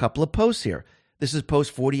back to a couple of posts here. This is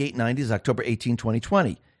post 4890, October 18,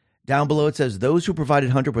 2020. Down below it says, those who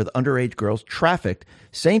provided Hunter with underage girls trafficked,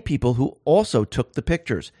 same people who also took the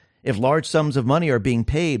pictures. If large sums of money are being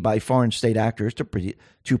paid by foreign state actors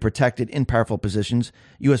to protected in powerful positions,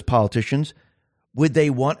 U.S. politicians, would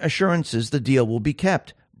they want assurances the deal will be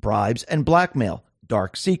kept? Bribes and blackmail,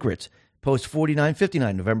 dark secrets. Post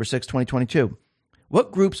 4959, November 6, 2022.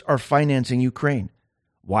 What groups are financing Ukraine?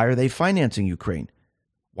 Why are they financing Ukraine?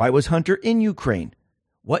 Why was Hunter in Ukraine?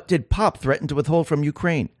 What did Pop threaten to withhold from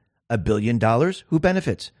Ukraine? $1 billion? Who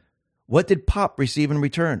benefits? What did Pop receive in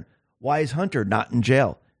return? Why is Hunter not in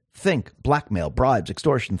jail? Think, blackmail, bribes,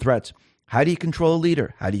 extortion, threats. How do you control a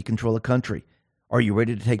leader? How do you control a country? Are you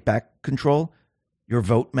ready to take back control? Your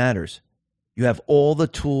vote matters. You have all the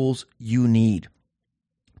tools you need.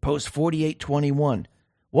 Post 4821.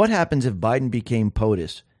 What happens if Biden became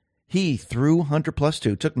POTUS? He, through Hunter Plus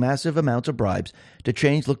 2, took massive amounts of bribes to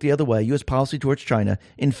change, look the other way, U.S. policy towards China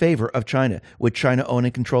in favor of China. Would China own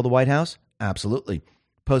and control the White House? Absolutely.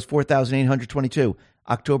 Post 4822,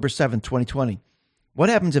 October 7th, 2020. What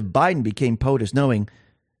happens if Biden became POTUS, knowing,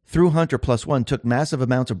 through Hunter Plus 1, took massive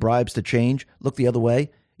amounts of bribes to change, look the other way,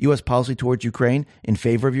 U.S. policy towards Ukraine in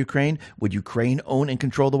favor of Ukraine? Would Ukraine own and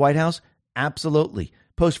control the White House? Absolutely.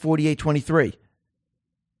 Post 4823.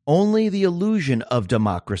 Only the illusion of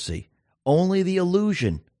democracy, only the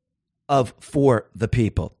illusion of for the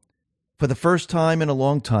people. For the first time in a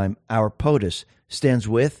long time, our POTUS stands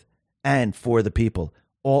with and for the people,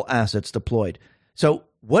 all assets deployed. So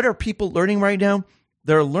what are people learning right now?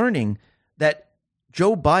 They're learning that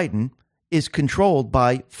Joe Biden is controlled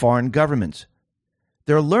by foreign governments.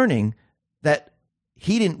 They're learning that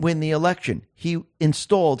he didn't win the election. He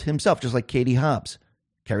installed himself, just like Katie Hobbs.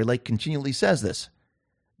 Carrie Lake continually says this.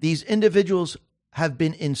 These individuals have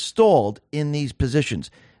been installed in these positions.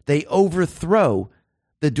 They overthrow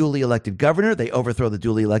the duly elected governor. They overthrow the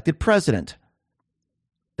duly elected president.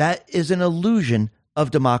 That is an illusion of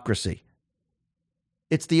democracy.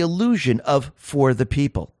 It's the illusion of for the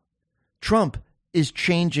people. Trump is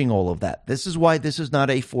changing all of that. This is why this is not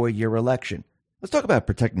a 4-year election. Let's talk about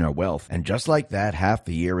protecting our wealth. And just like that, half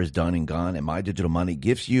the year is done and gone, and My Digital Money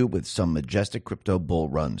gifts you with some majestic crypto bull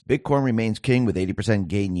runs. Bitcoin remains king with 80%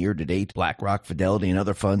 gain year to date. BlackRock, Fidelity, and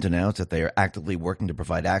other funds announced that they are actively working to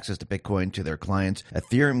provide access to Bitcoin to their clients.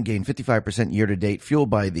 Ethereum gained 55% year to date, fueled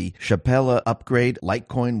by the Shapella upgrade.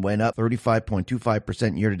 Litecoin went up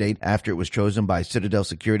 35.25% year to date after it was chosen by Citadel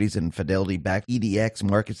Securities and Fidelity-backed EDX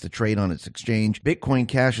markets to trade on its exchange. Bitcoin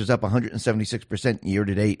Cash is up 176% year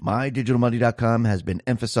to date. MyDigitalMoney.com has been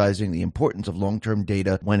emphasizing the importance of long-term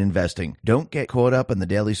data when investing. Don't get caught up in the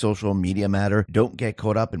daily social media matter. Don't get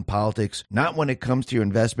caught up in politics. Not when it comes to your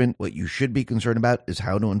investment. What you should be concerned about is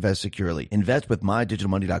how to invest securely. Invest with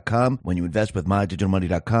MyDigitalMoney.com. When you invest with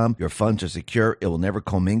MyDigitalMoney.com, your funds are secure. It will never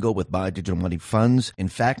commingle with My Digital Money funds. In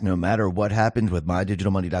fact, no matter what happens with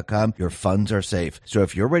MyDigitalMoney.com, your funds are safe. So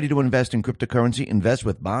if you're ready to invest in cryptocurrency, invest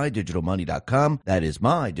with MyDigitalMoney.com. That is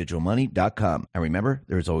MyDigitalMoney.com. And remember,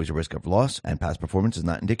 there is always a risk of loss, and past performance is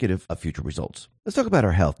not indicative of future results. Let's talk about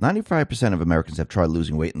our health. 95% of Americans have tried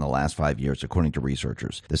losing weight in the last 5 years, according to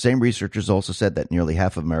researchers. The same researchers also said that nearly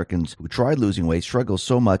half of Americans who tried losing weight struggle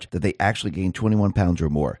so much that they actually gain 21 pounds or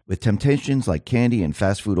more. With temptations like candy and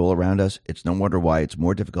fast food all around us, it's no wonder why it's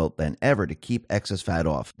more difficult than ever to keep excess fat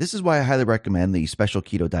off. This is why I highly recommend the special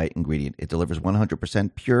keto diet ingredient. It delivers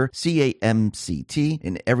 100% pure CAMCT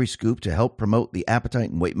in every scoop to help promote the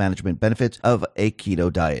appetite and weight management benefits of a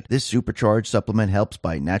keto diet. This supercharged supplement helps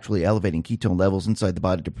by naturally elevating ketone levels inside the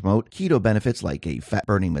body to promote keto benefits like a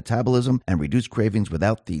fat-burning metabolism and reduce cravings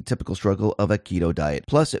without the typical struggle of a keto diet.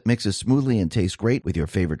 Plus, it mixes smoothly and tastes great with your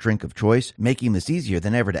favorite drink of choice, making this easier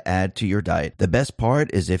than ever to add to your diet. The best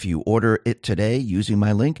part is if you order it today using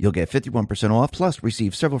my link, you'll get 51% off, plus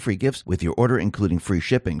receive several free gifts with your order, including free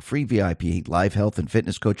shipping, free VIP live health and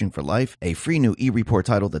fitness coaching for life, a free new e-report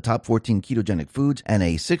titled The Top 14 Ketogenic Foods, and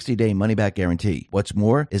a 60-day money-back guarantee. What's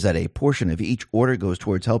more is that a portion of of each order goes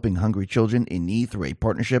towards helping hungry children in need through a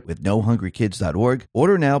partnership with NoHungryKids.org.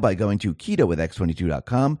 Order now by going to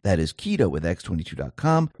KetoWithX22.com. That is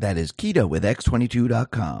KetoWithX22.com. That is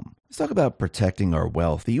KetoWithX22.com. Let's talk about protecting our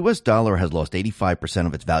wealth. The U.S. dollar has lost 85%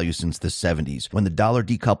 of its value since the 70s, when the dollar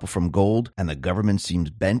decoupled from gold, and the government seems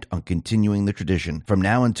bent on continuing the tradition. From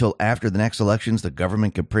now until after the next elections, the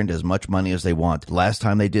government can print as much money as they want. The last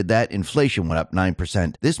time they did that, inflation went up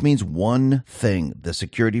 9%. This means one thing: the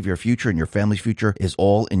security of your future and your family's future is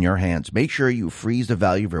all in your hands. Make sure you freeze the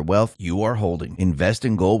value of your wealth you are holding. Invest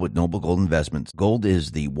in gold with Noble Gold Investments. Gold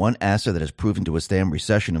is the one asset that has proven to withstand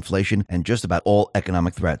recession, inflation, and just about all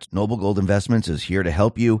economic threats. Noble Gold Investments is here to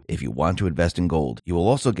help you if you want to invest in gold. You will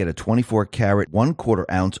also get a 24-karat, 1/4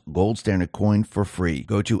 ounce gold standard coin for free.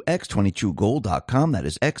 Go to x22gold.com. That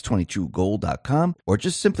is x22gold.com, or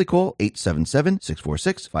just simply call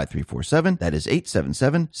 877-646-5347. That is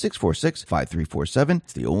 877-646-5347.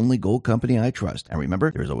 It's the only gold company I trust. And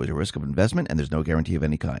remember, there's always a risk of investment, and there's no guarantee of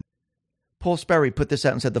any kind. Paul Sperry put this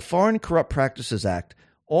out and said, the Foreign Corrupt Practices Act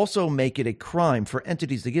also make it a crime for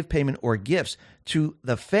entities to give payment or gifts to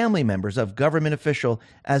the family members of government official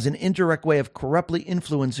as an indirect way of corruptly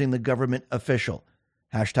influencing the government official.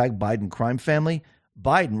 Hashtag Biden crime family,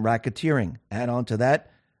 Biden racketeering. Add on to that,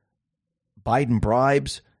 Biden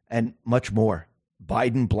bribes, and much more.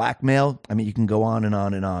 Biden blackmail. I mean, you can go on and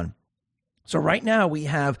on and on. So right now we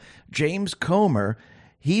have James Comer.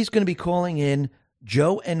 He's going to be calling in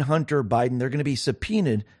Joe and Hunter Biden. They're going to be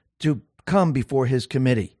subpoenaed to come before his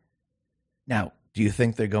committee. Now, do you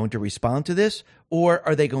think they're going to respond to this, or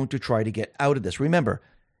are they going to try to get out of this? Remember,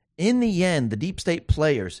 in the end, the deep state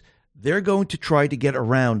players, they're going to try to get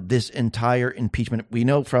around this entire impeachment. We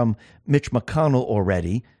know from Mitch McConnell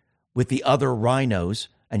already with the other rhinos,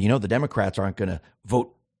 and the Democrats aren't going to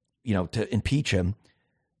vote, to impeach him.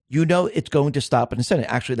 It's going to stop in the Senate.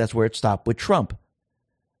 Actually, that's where it stopped with Trump.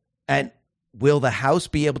 And will the House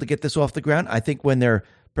be able to get this off the ground? I think when they're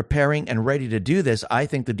preparing and ready to do this, I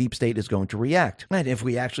think the deep state is going to react. And if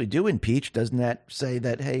we actually do impeach, doesn't that say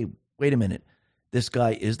that, hey, wait a minute, this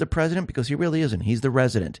guy is the president? Because he really isn't. He's the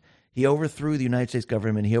resident. He overthrew the United States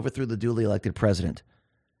government. He overthrew the duly elected president.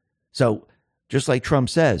 So just like Trump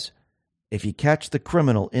says, if you catch the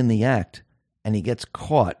criminal in the act and he gets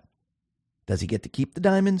caught, does he get to keep the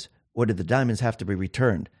diamonds, or do the diamonds have to be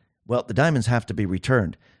returned? Well, the diamonds have to be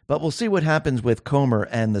returned. But we'll see what happens with Comer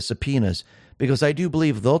and the subpoenas, because I do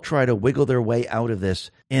believe they'll try to wiggle their way out of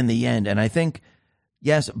this in the end. And I think,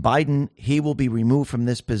 yes, Biden, he will be removed from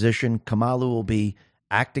this position. Kamala will be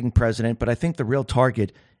acting president. But I think the real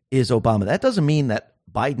target is Obama. That doesn't mean that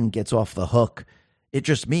Biden gets off the hook. It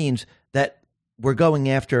just means that we're going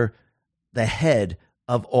after the head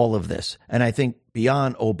of all of this. And I think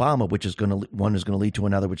beyond Obama, one is going to lead to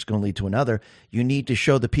another, which is going to lead to another, you need to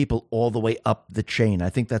show the people all the way up the chain. I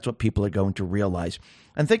think that's what people are going to realize.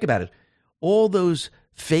 And think about it. All those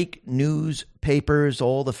fake news papers,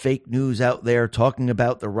 all the fake news out there talking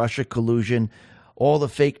about the Russia collusion, all the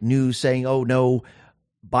fake news saying, oh, no,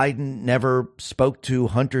 Biden never spoke to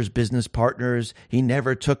Hunter's business partners. He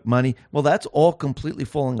never took money. Well, that's all completely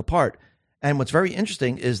falling apart. And what's very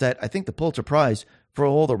interesting is that I think the Pulitzer Prize for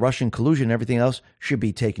all the Russian collusion and everything else should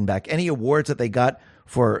be taken back. Any awards that they got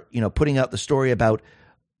for, putting out the story about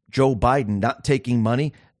Joe Biden not taking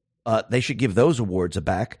money, they should give those awards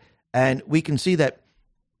back. And we can see that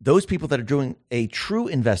those people that are doing a true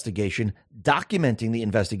investigation, documenting the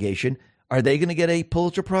investigation, are they going to get a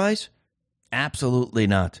Pulitzer Prize? Absolutely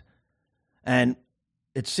not. And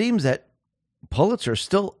it seems that Pulitzer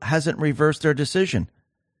still hasn't reversed their decision.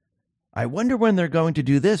 I wonder when they're going to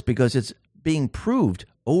do this, because it's being proved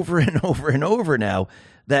over and over and over now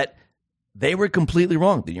that they were completely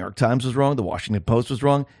wrong. The New York Times was wrong. The Washington Post was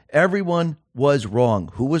wrong. Everyone was wrong.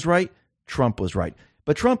 Who was right? Trump was right.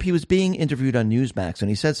 But Trump, he was being interviewed on Newsmax, and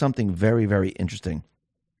he said something very, very interesting.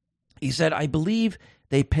 He said, I believe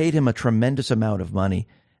they paid him a tremendous amount of money,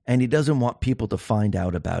 and he doesn't want people to find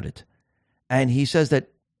out about it. And he says that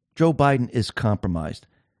Joe Biden is compromised.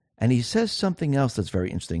 And he says something else that's very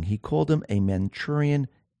interesting. He called him a Manchurian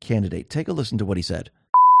candidate. Take a listen to what he said.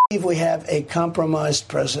 I believe we have a compromised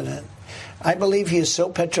president. I believe he is so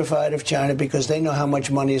petrified of China because they know how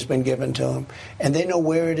much money has been given to him, and they know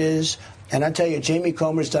where it is. And I tell you, Jamie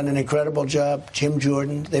Comer's done an incredible job. Jim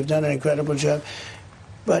Jordan, they've done an incredible job.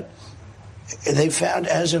 But they found,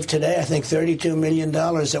 as of today, I think $32 million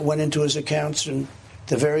that went into his accounts and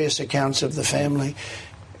the various accounts of the family.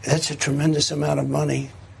 That's a tremendous amount of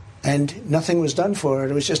money. And nothing was done for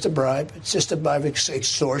it. It was just a bribe. It's just a bribe,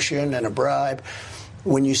 extortion and a bribe.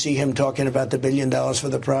 when you see him talking about the $1 billion for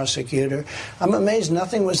the prosecutor. I'm amazed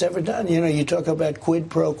nothing was ever done. You know, you talk about quid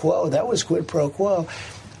pro quo. That was quid pro quo.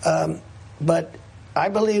 But I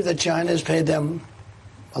believe that China has paid them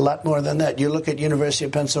a lot more than that. You look at University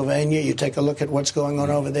of Pennsylvania, you take a look at what's going on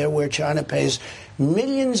over there, where China pays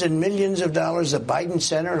millions and millions of dollars. The Biden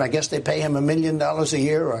Center, and I guess they pay him $1 million a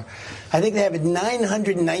year, or I think they have it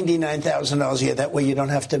 $999,000 a year. That way you don't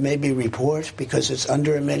have to maybe report because it's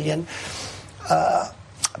under $1 million.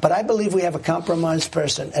 But I believe we have a compromised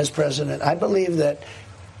person as president. I believe that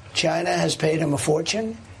China has paid him a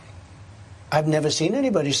fortune. I've never seen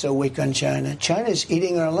anybody so weak on China. China's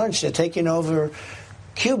eating our lunch. They're taking over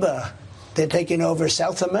Cuba. They're taking over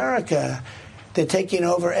South America. They're taking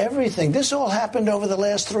over everything. This all happened over the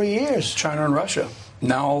last 3 years. China and Russia.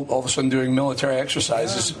 Now, all of a sudden, doing military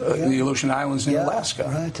exercises in the Aleutian Islands in Alaska.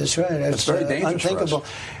 Right, that's right. That's very dangerous unthinkable. For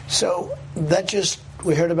us. So that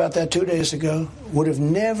we heard about that 2 days ago, would have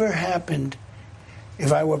never happened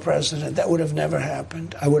if I were president. That would have never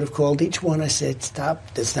happened. I would have called each one. I said, stop,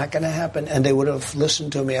 it's not going to happen. And they would have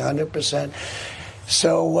listened to me 100%.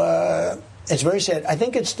 So it's very sad. I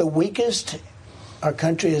think it's the weakest our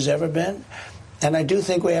country has ever been. And I do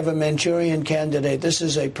think we have a Manchurian candidate. This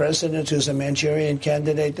is a president who's a Manchurian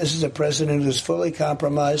candidate. This is a president who's fully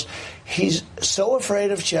compromised. He's so afraid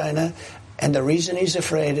of China. And the reason he's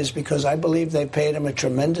afraid is because I believe they paid him a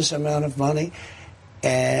tremendous amount of money.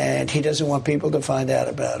 And he doesn't want people to find out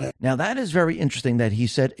about it. Now, that is very interesting that he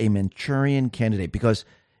said a Manchurian candidate, because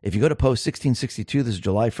if you go to post 1662, this is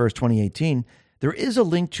July 1st, 2018, there is a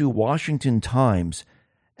link to Washington Times,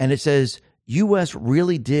 and it says, U.S.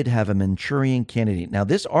 really did have a Manchurian candidate. Now,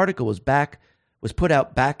 this article was put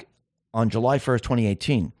out back on July 1st,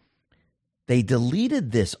 2018. They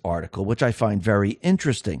deleted this article, which I find very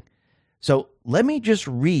interesting. So let me just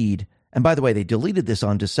read. And by the way, they deleted this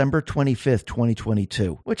on December 25th,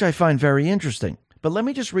 2022, which I find very interesting. But let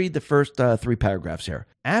me just read the first 3 paragraphs here.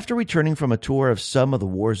 After returning from a tour of some of the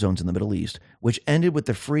war zones in the Middle East, which ended with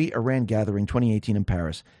the Free Iran Gathering 2018 in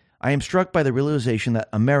Paris, I am struck by the realization that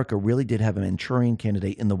America really did have a Manchurian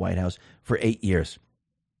candidate in the White House for 8 years.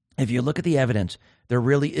 If you look at the evidence, there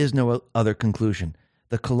really is no other conclusion.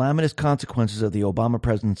 The calamitous consequences of the Obama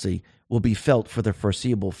presidency will be felt for the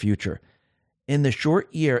foreseeable future. In the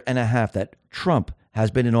short year and a half that Trump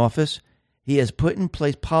has been in office, he has put in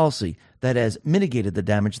place policy that has mitigated the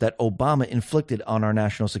damage that Obama inflicted on our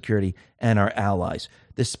national security and our allies.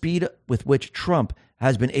 The speed with which Trump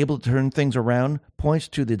has been able to turn things around points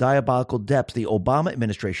to the diabolical depths the Obama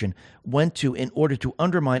administration went to in order to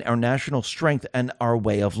undermine our national strength and our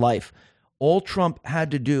way of life. All Trump had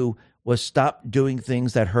to do was stop doing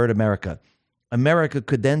things that hurt America. America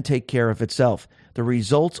could then take care of itself. The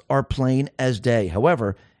results are plain as day.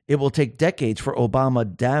 However, it will take decades for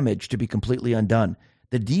Obama damage to be completely undone.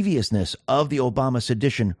 The deviousness of the Obama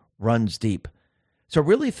sedition runs deep. So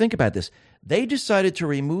really think about this. They decided to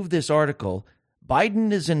remove this article.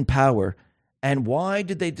 Biden is in power. And why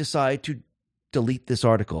did they decide to delete this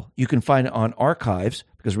article? You can find it on archives,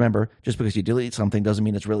 because remember, just because you delete something doesn't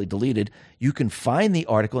mean it's really deleted. You can find the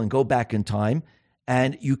article and go back in time,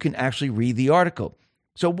 and you can actually read the article.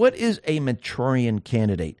 So what is a Manchurian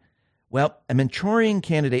candidate? Well, a Manchurian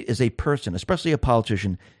candidate is a person, especially a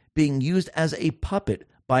politician, being used as a puppet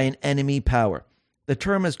by an enemy power. The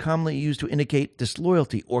term is commonly used to indicate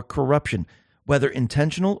disloyalty or corruption, whether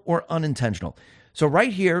intentional or unintentional. So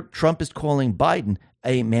right here, Trump is calling Biden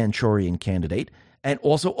a Manchurian candidate, and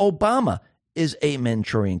also Obama is a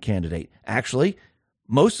Manchurian candidate. Actually,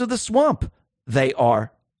 most of the swamp, they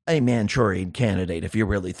are a Manchurian candidate, if you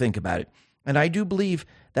really think about it. And I do believe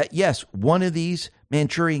that, yes, one of these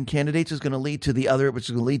Manchurian candidates is going to lead to the other, which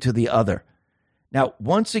is going to lead to the other. Now,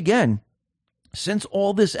 once again, since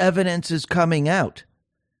all this evidence is coming out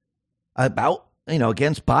about,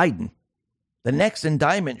 against Biden, the next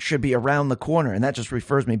indictment should be around the corner. And that just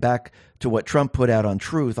refers me back to what Trump put out on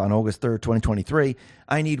Truth on August 3rd, 2023.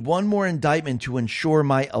 I need one more indictment to ensure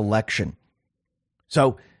my election.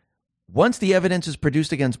 So once the evidence is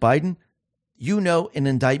produced against Biden, an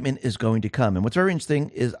indictment is going to come. And what's very interesting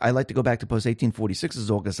is I like to go back to post 1846. This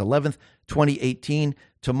is August 11th, 2018.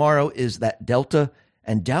 Tomorrow is that Delta.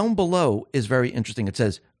 And down below is very interesting. It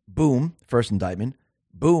says, boom, first indictment,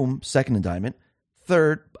 boom, second indictment,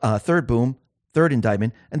 third boom, third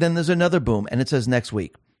indictment, and then there's another boom, and it says next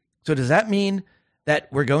week. So does that mean that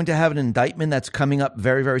we're going to have an indictment that's coming up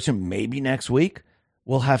very, very soon, maybe next week?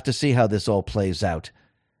 We'll have to see how this all plays out.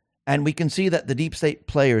 And we can see that the deep state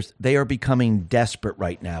players, they are becoming desperate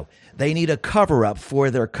right now. They need a cover-up for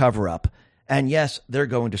their cover-up. And yes, they're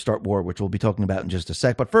going to start war, which we'll be talking about in just a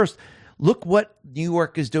sec. But first, Look what New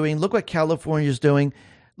York is doing. Look what California is doing.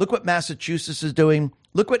 Look what Massachusetts is doing.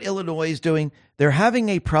 Look what Illinois is doing. They're having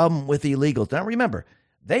a problem with illegals. Now, remember,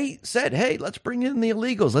 they said, hey, let's bring in the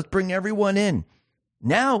illegals. Let's bring everyone in.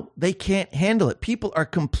 Now they can't handle it. People are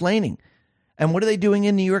complaining. And what are they doing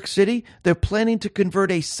in New York City? They're planning to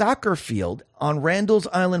convert a soccer field on Randall's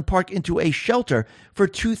Island Park into a shelter for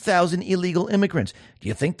 2,000 illegal immigrants. Do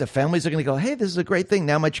you think the families are going to go, hey, this is a great thing.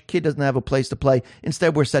 Now my kid doesn't have a place to play.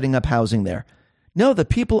 Instead, we're setting up housing there. No, the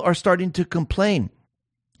people are starting to complain.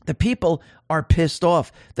 The people are pissed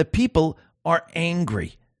off. The people are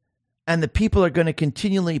angry. And the people are going to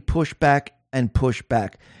continually push back and push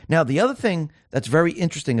back. Now, the other thing that's very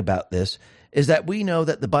interesting about this is that we know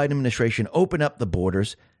that the Biden administration opened up the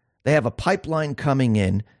borders. They have a pipeline coming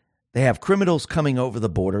in. They have criminals coming over the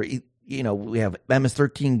border. You know, we have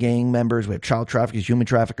MS-13 gang members. We have child traffickers, human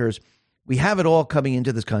traffickers. We have it all coming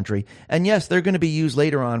into this country. And yes, they're going to be used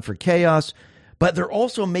later on for chaos, but they're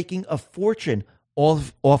also making a fortune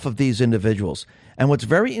off of these individuals. And what's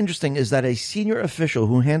very interesting is that a senior official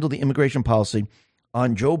who handled the immigration policy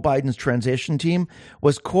on Joe Biden's transition team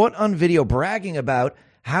was caught on video bragging about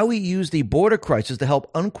how he used the border crisis to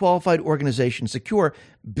help unqualified organizations secure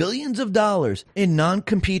billions of dollars in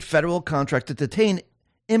non-compete federal contracts to detain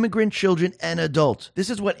immigrant children and adults.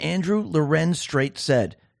 This is what Andrew Lorenz Strait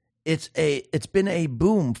said. It's been a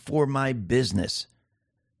boom for my business.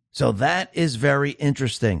 So that is very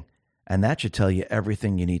interesting. And that should tell you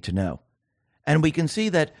everything you need to know. And we can see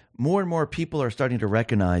that more and more people are starting to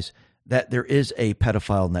recognize that there is a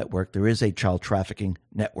pedophile network, there is a child trafficking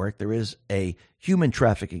network, there is a human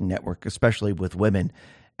trafficking network, especially with women.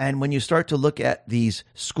 And when you start to look at these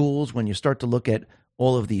schools, when you start to look at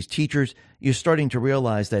all of these teachers, you're starting to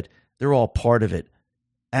realize that they're all part of it.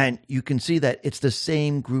 And you can see that it's the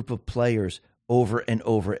same group of players over and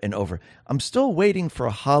over and over. I'm still waiting for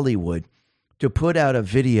Hollywood to put out a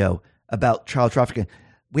video about child trafficking.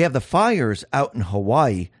 We have the fires out in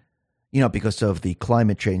Hawaii, because of the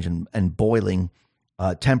climate change and boiling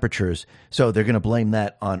temperatures. So they're going to blame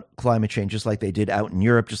that on climate change, just like they did out in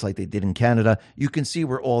Europe, just like they did in Canada. You can see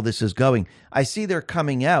where all this is going. I see they're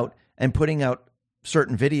coming out and putting out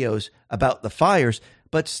certain videos about the fires,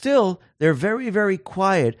 but still they're very, very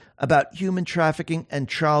quiet about human trafficking and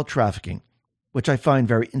child trafficking, which I find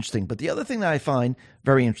very interesting. But the other thing that I find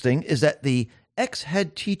very interesting is that the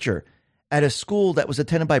ex-head teacher at a school that was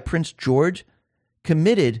attended by Prince George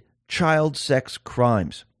committed child sex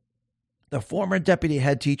crimes. The former deputy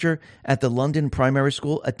head teacher at the London primary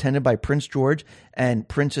school attended by Prince George and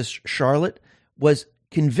Princess Charlotte was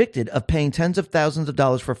convicted of paying tens of thousands of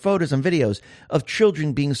dollars for photos and videos of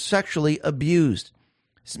children being sexually abused.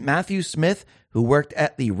 Matthew Smith, who worked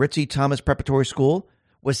at the Ritzie Thomas Preparatory School,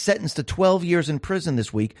 was sentenced to 12 years in prison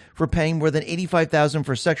this week for paying more than $85,000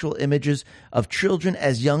 for sexual images of children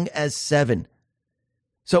as young as 7.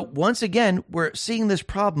 So once again, we're seeing this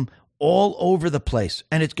problem all over the place,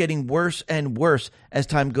 and it's getting worse and worse as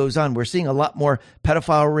time goes on. We're seeing a lot more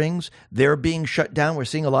pedophile rings. They're being shut down. We're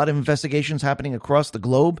seeing a lot of investigations happening across the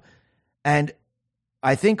globe, and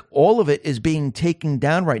I think all of it is being taken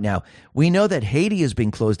down right now. We know that Haiti is being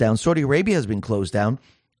closed down. Saudi Arabia has been closed down.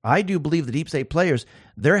 I do believe the deep state players,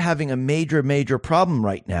 they're having a major, major problem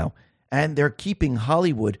right now, and they're keeping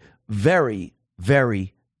Hollywood very,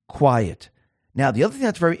 very quiet. Now, the other thing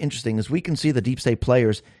that's very interesting is we can see the deep state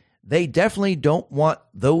players, they definitely don't want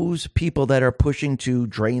those people that are pushing to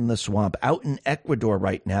drain the swamp. Out in Ecuador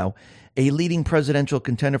right now, a leading presidential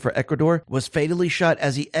contender for Ecuador was fatally shot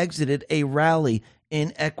as he exited a rally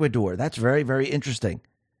in Ecuador. That's very, very interesting.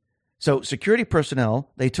 So security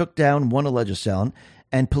personnel, they took down one alleged assailant,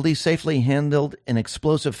 and police safely handled an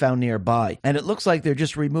explosive found nearby. And it looks like they're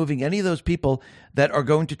just removing any of those people that are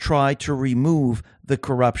going to try to remove the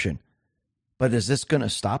corruption. But is this going to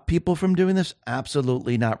stop people from doing this?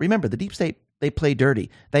 Absolutely not. Remember, the deep state, they play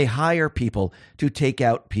dirty. They hire people to take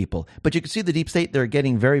out people. But you can see the deep state, they're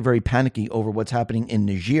getting very, very panicky over what's happening in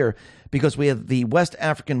Niger, because we have the West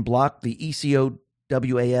African Bloc, the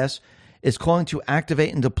ECOWAS, is calling to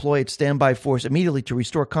activate and deploy its standby force immediately to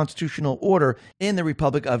restore constitutional order in the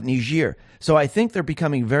Republic of Niger. So I think they're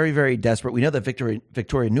becoming very, very desperate. We know that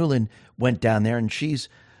Victoria Nuland went down there, and she's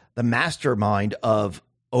the mastermind of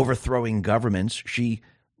overthrowing governments. She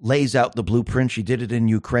lays out the blueprint. She did it in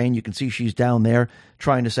Ukraine. You can see she's down there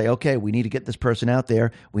trying to say, okay, we need to get this person out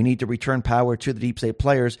there. We need to return power to the deep state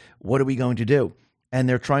players. What are we going to do? And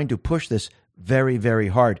they're trying to push this very, very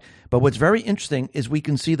hard. But what's very interesting is we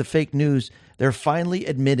can see the fake news. They're finally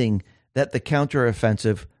admitting that the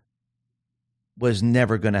counteroffensive was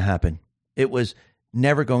never going to happen. It was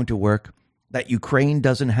never going to work, that Ukraine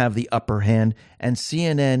doesn't have the upper hand. And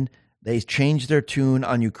CNN They changed their tune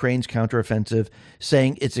on Ukraine's counteroffensive,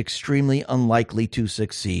 saying it's extremely unlikely to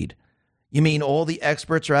succeed. You mean all the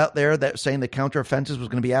experts are out there that saying the counteroffensive was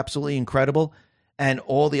going to be absolutely incredible, and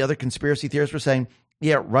all the other conspiracy theorists were saying,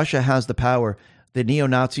 yeah, Russia has the power. The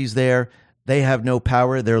neo-Nazis there, they have no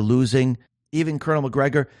power. They're losing. Even Colonel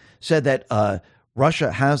McGregor said that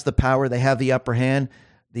Russia has the power. They have the upper hand.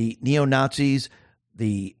 The neo-Nazis,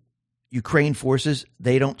 the Ukraine forces,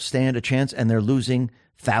 they don't stand a chance, and they're losing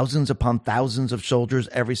thousands upon thousands of soldiers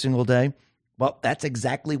every single day. Well, that's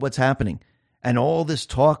exactly what's happening. And all this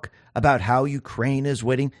talk about how Ukraine is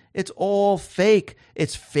winning, it's all fake.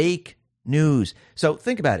 It's fake news. So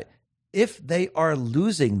think about it. If they are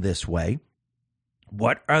losing this way,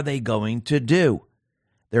 what are they going to do?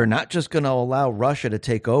 They're not just going to allow Russia to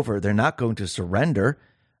take over. They're not going to surrender.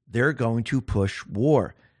 They're going to push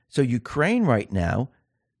war. So Ukraine right now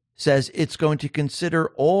says it's going to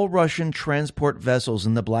consider all Russian transport vessels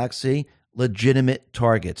in the Black Sea legitimate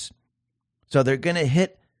targets. So they're going to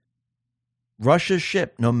hit Russia's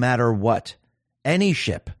ship no matter what. Any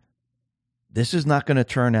ship. This is not going to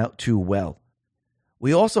turn out too well.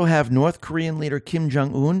 We also have North Korean leader Kim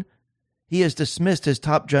Jong-un. He has dismissed his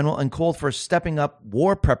top general and called for stepping up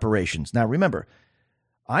war preparations. Now, remember,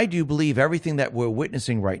 I do believe everything that we're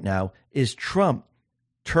witnessing right now is Trump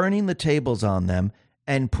turning the tables on them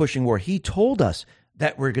and pushing war. He told us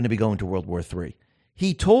that we're going to be going to World War III.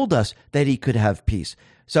 He told us that he could have peace.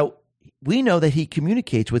 So we know that he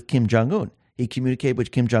communicates with Kim Jong-un. He communicated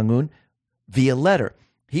with Kim Jong-un via letter.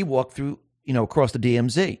 He walked through, across the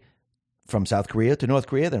DMZ from South Korea to North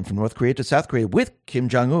Korea, then from North Korea to South Korea with Kim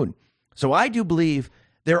Jong-un. So I do believe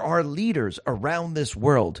there are leaders around this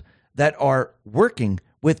world that are working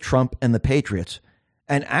with Trump and the Patriots.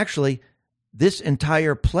 And actually, this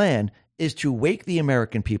entire plan is to wake the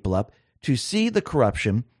American people up, to see the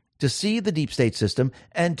corruption, to see the deep state system,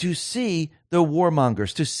 and to see the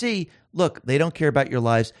warmongers, to see, look, they don't care about your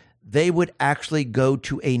lives. They would actually go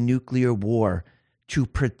to a nuclear war to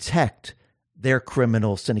protect their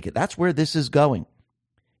criminal syndicate. That's where this is going.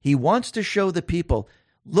 He wants to show the people,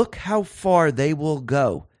 look how far they will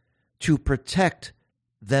go to protect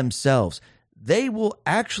themselves. They will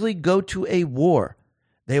actually go to a war.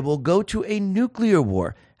 They will go to a nuclear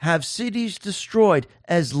war, have cities destroyed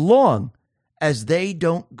as long as they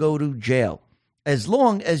don't go to jail, as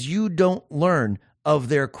long as you don't learn of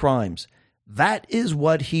their crimes. That is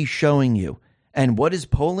what he's showing you. And what is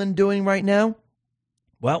Poland doing right now?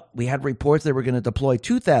 Well, we had reports they were going to deploy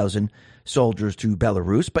 2,000 soldiers to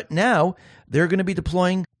Belarus, but now they're going to be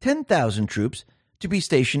deploying 10,000 troops to be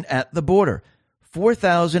stationed at the border.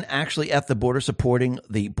 4,000 actually at the border supporting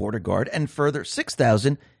the border guard, and further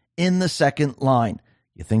 6,000 in the second line.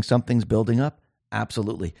 You think something's building up?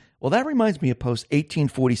 Absolutely. Well, that reminds me of Post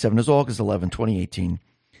 1847. It was August 11, 2018.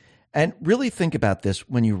 And really think about this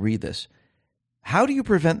when you read this. How do you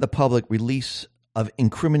prevent the public release of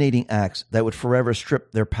incriminating acts that would forever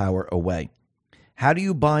strip their power away? How do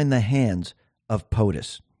you bind the hands of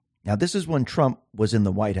POTUS? Now, this is when Trump was in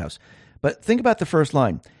the White House. But think about the first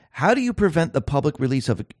line. How do you prevent the public release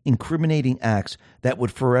of incriminating acts that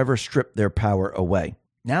would forever strip their power away?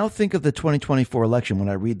 Now think of the 2024 election when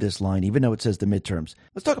I read this line, even though it says the midterms.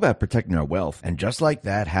 Let's talk about protecting our wealth. And just like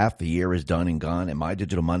that, half the year is done and gone, and My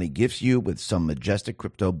Digital Money gifts you with some majestic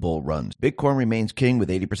crypto bull runs. Bitcoin remains king with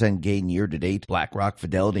 80% gain year to date. BlackRock,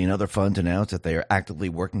 Fidelity, and other funds announced that they are actively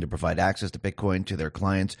working to provide access to Bitcoin to their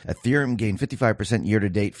clients. Ethereum gained 55% year to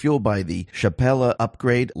date, fueled by the Chapella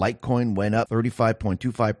upgrade. Litecoin went up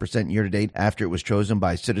 35.25% year to date after it was chosen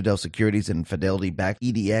by Citadel Securities and Fidelity-backed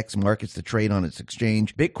EDX markets to trade on its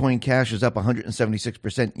exchange. Bitcoin Cash is up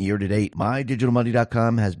 176% year to date.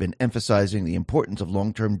 MyDigitalMoney.com has been emphasizing the importance of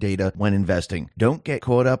long-term data when investing. Don't get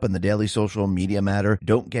caught up in the daily social media matter.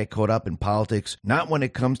 Don't get caught up in politics. Not when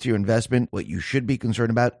it comes to your investment. What you should be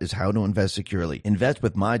concerned about is how to invest securely. Invest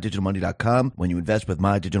with MyDigitalMoney.com. When you invest with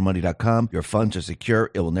MyDigitalMoney.com, your funds are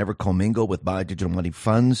secure. It will never commingle with My Digital Money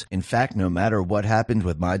funds. In fact, no matter what happens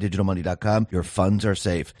with MyDigitalMoney.com, your funds are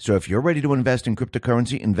safe. So if you're ready to invest in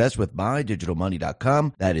cryptocurrency, invest with MyDigitalMoney.com.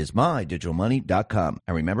 That is MyDigitalMoney.com.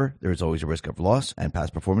 And remember, there is always a risk of loss, and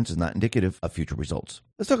past performance is not indicative of future results.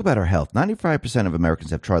 Let's talk about our health. 95% of Americans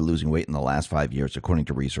have tried losing weight in the last 5 years, according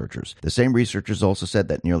to researchers. The same researchers also said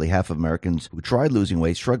that nearly half of Americans who tried losing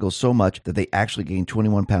weight struggle so much that they actually gain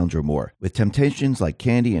 21 pounds or more. With temptations like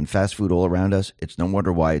candy and fast food all around us, it's no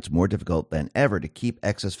wonder why it's more difficult than ever to keep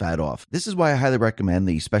excess fat off. This is why I highly recommend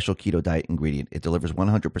the Special Keto Diet ingredient. It delivers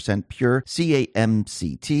 100% pure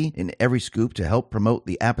CAMCT in every scoop to help promote promote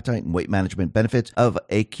the appetite and weight management benefits of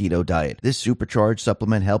a keto diet. This supercharged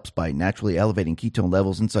supplement helps by naturally elevating ketone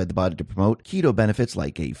levels inside the body to promote keto benefits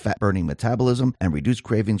like a fat-burning metabolism and reduce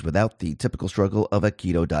cravings without the typical struggle of a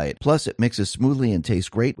keto diet. Plus, it mixes smoothly and tastes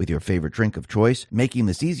great with your favorite drink of choice, making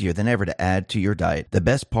this easier than ever to add to your diet. The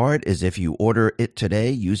best part is if you order it today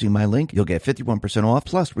using my link, you'll get 51% off,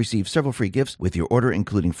 plus receive several free gifts with your order,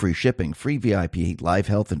 including free shipping, free VIP live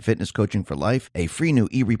health and fitness coaching for life, a free new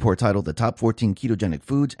e-report titled The Top 14 Ketogenic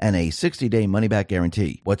Foods, and a 60-day money-back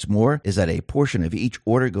guarantee. What's more is that a portion of each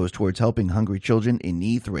order goes towards helping hungry children in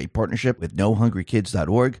need through a partnership with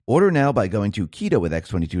NoHungryKids.org. Order now by going to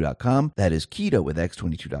KetoWithX22.com. That is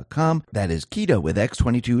KetoWithX22.com. That is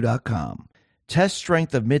KetoWithX22.com. Test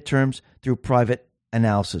strength of midterms through private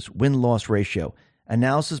analysis. Win-loss ratio.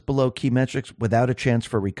 Analysis below key metrics without a chance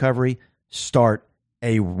for recovery. Start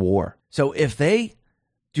a war. So if they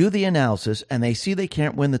do the analysis and they see they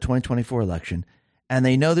can't win the 2024 election and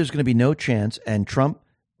they know there's going to be no chance and Trump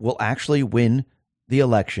will actually win the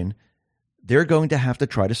election, they're going to have to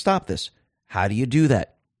try to stop this. How do you do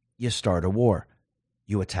that? You start a war.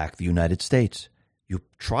 You attack the United States. You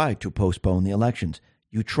try to postpone the elections.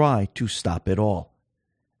 You try to stop it all.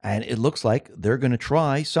 And it looks like they're going to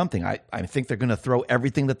try something. I think they're going to throw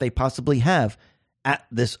everything that they possibly have at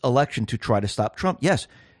this election to try to stop Trump. Yes,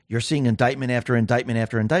 you're seeing indictment after indictment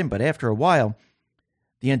after indictment, but after a while,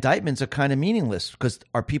 the indictments are kind of meaningless because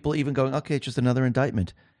are people even going, okay, it's just another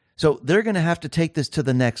indictment. So they're going to have to take this to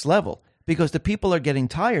the next level because the people are getting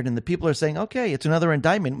tired and the people are saying, okay, it's another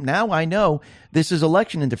indictment. Now I know this is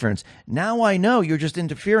election interference. Now I know you're just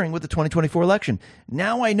interfering with the 2024 election.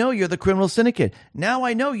 Now I know you're the criminal syndicate. Now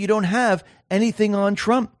I know you don't have anything on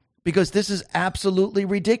Trump because this is absolutely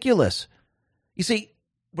ridiculous. You see,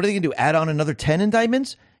 what are they going to do? Add on another 10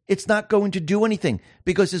 indictments? It's not going to do anything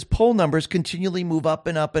because his poll numbers continually move up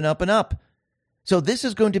and up and up and up. So this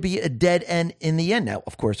is going to be a dead end in the end. Now,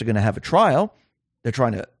 of course, they're going to have a trial. They're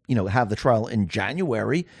trying to, have the trial in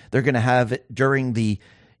January. They're going to have it during the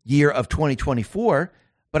year of 2024.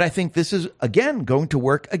 But I think this is, again, going to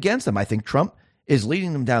work against them. I think Trump is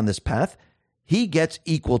leading them down this path. He gets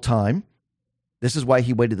equal time. This is why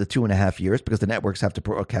he waited the 2.5 years, because the networks have to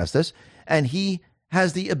broadcast this. And he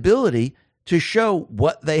has the ability to show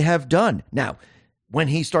what they have done. Now, when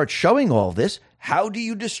he starts showing all this, how do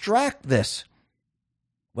you distract this?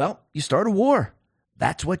 Well, you start a war.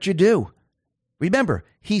 That's what you do. Remember,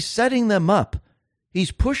 he's setting them up. He's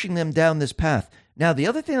pushing them down this path. Now, the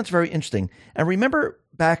other thing that's very interesting, and remember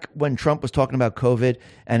back when Trump was talking about COVID,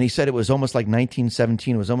 and he said it was almost like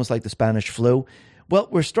 1917, it was almost like the Spanish flu. Well,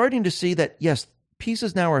 we're starting to see that, yes,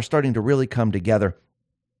 pieces now are starting to really come together.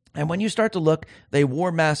 And when you start to look, they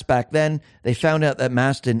wore masks back then. They found out that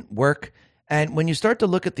masks didn't work. And when you start to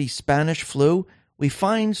look at the Spanish flu, we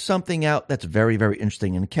find something out that's very, very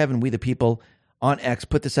interesting. And Kevin, We the People on X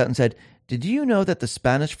put this out and said, did you know that the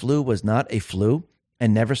Spanish flu was not a flu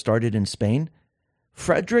and never started in Spain?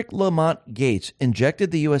 Frederick Lamont Gates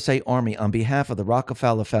injected the USA Army on behalf of the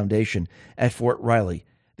Rockefeller Foundation at Fort Riley.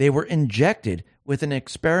 They were injected with an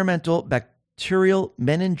experimental bacterial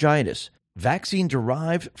meningitis vaccine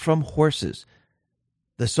derived from horses.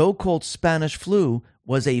 The so-called Spanish flu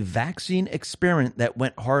was a vaccine experiment that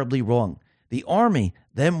went horribly wrong. The Army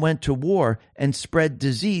then went to war and spread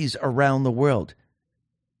disease around the world.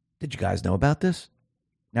 Did you guys know about this?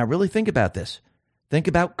 Now really think about this. Think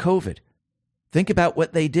about COVID. Think about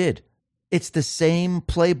what they did. It's the same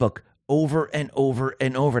playbook over and over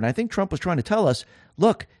and over. And I think Trump was trying to tell us,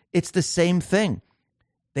 look, it's the same thing.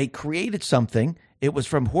 They created something. It was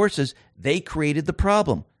from horses. They created the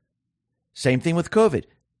problem. Same thing with COVID.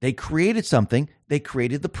 They created something. They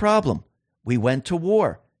created the problem. We went to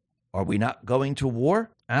war. Are we not going to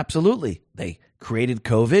war? Absolutely. They created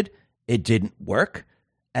COVID. It didn't work.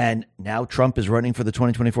 And now Trump is running for the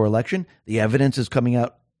 2024 election. The evidence is coming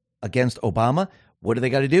out against Obama. What do they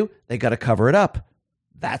got to do? They got to cover it up.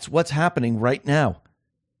 That's what's happening right now.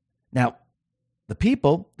 Now, the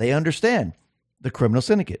people, they understand the criminal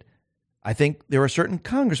syndicate. I think there are certain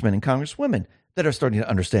congressmen and congresswomen that are starting to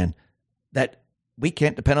understand that we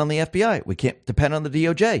can't depend on the FBI. We can't depend on the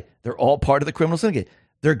DOJ. They're all part of the criminal syndicate.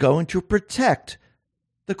 They're going to protect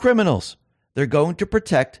the criminals. They're going to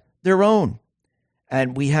protect their own.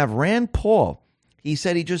 And we have Rand Paul. He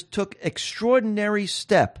said he just took extraordinary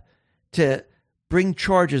step to bring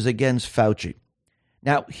charges against Fauci.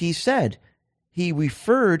 Now, he said he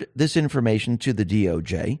referred this information to the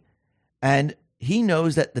DOJ, and he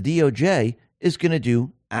knows that the DOJ is going to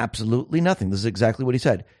do absolutely nothing. This is exactly what he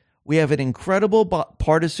said. We have an incredible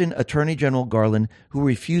partisan Attorney General Garland who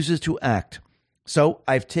refuses to act. So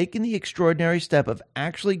I've taken the extraordinary step of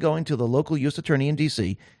actually going to the local U.S. attorney in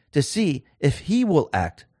D.C. to see if he will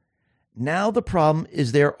act. Now the problem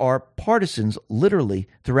is there are partisans literally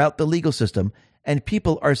throughout the legal system, and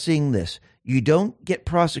people are seeing this. You don't get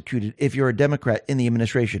prosecuted if you're a Democrat in the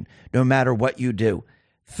administration, no matter what you do.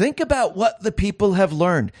 Think about what the people have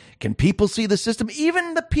learned. Can people see the system?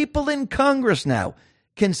 Even the people in Congress now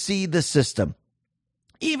can see the system.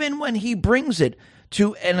 Even when he brings it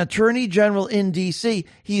to an attorney general in D.C.,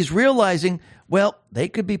 he's realizing, well, they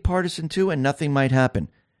could be partisan too and nothing might happen.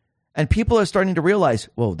 And people are starting to realize,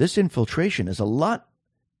 whoa, this infiltration is a lot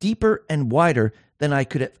deeper and wider than I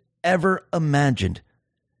could have ever imagined.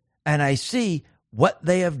 And I see what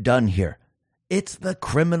they have done here. It's the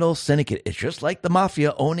criminal syndicate. It's just like the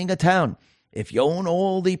mafia owning a town. If you own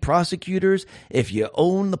all the prosecutors, if you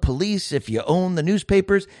own the police, if you own the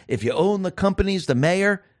newspapers, if you own the companies, the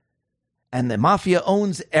mayor, and the mafia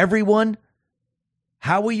owns everyone,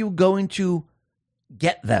 how are you going to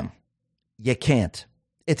get them? You can't.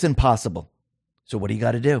 It's impossible. So what do you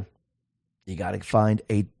got to do? You got to find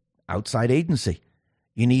an outside agency.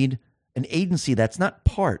 You need an agency that's not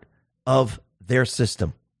part of their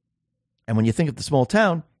system. And when you think of the small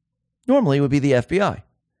town, normally it would be the FBI.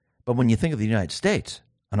 But when you think of the United States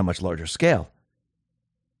on a much larger scale,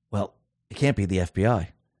 well, it can't be the FBI.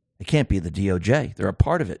 It can't be the DOJ. They're a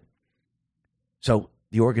part of it. So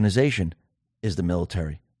the organization is the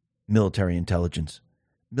military intelligence,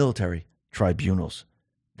 military tribunals.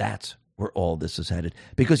 That's where all this is headed.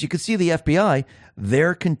 Because you can see the FBI,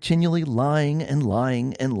 they're continually lying and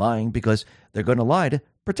lying and lying because they're going to lie to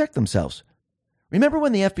protect themselves. Remember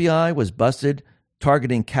when the FBI was busted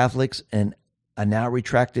targeting Catholics in a now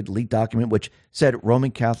retracted leaked document which said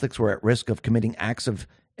Roman Catholics were at risk of committing acts of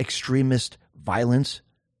extremist violence?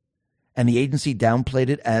 And the agency downplayed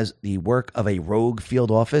it as the work of a rogue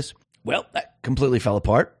field office? Well, that completely fell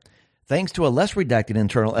apart. Thanks to a less redacted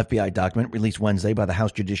internal FBI document released Wednesday by the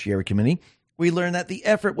House Judiciary Committee, we learned that the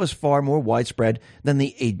effort was far more widespread than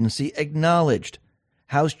the agency acknowledged.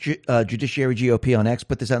 House Judiciary GOP on X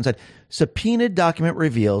put this out and said, subpoenaed document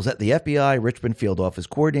reveals that the FBI Richmond field office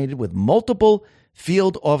coordinated with multiple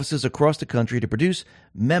field offices across the country to produce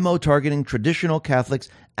memo targeting traditional Catholics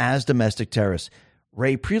as domestic terrorists.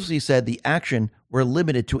 Ray previously said the action were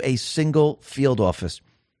limited to a single field office,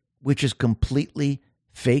 which is completely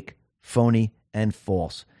fake, phony, and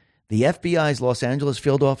false. The FBI's Los Angeles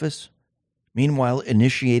field office, meanwhile,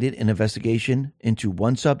 initiated an investigation into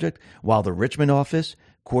one subject, while the Richmond office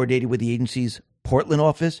coordinated with the agency's Portland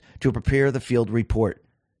office to prepare the field report.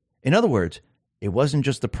 In other words, it wasn't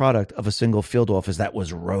just the product of a single field office that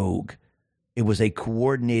was rogue. It was a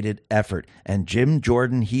coordinated effort. And Jim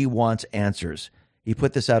Jordan, he wants answers. He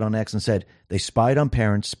put this out on X and said, they spied on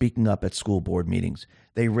parents speaking up at school board meetings.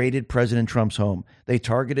 They raided President Trump's home. They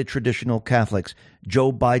targeted traditional Catholics.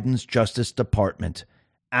 Joe Biden's Justice Department.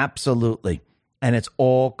 Absolutely. And it's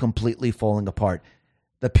all completely falling apart.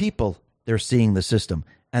 The people, they're seeing the system.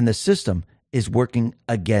 And the system is working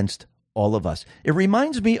against all of us. It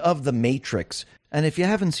reminds me of The Matrix. And if you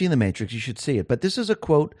haven't seen The Matrix, you should see it. But this is a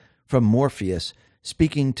quote from Morpheus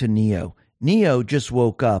speaking to Neo. Neo just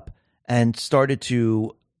woke up and started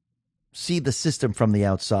to see the system from the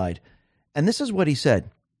outside. And this is what he said.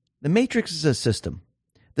 The Matrix is a system.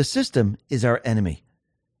 The system is our enemy.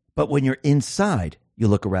 But when you're inside, you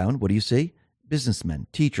look around, what do you see? Businessmen,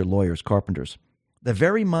 teachers, lawyers, carpenters. The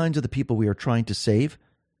very minds of the people we are trying to save.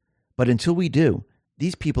 But until we do,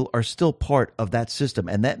 these people are still part of that system,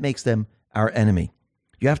 and that makes them our enemy.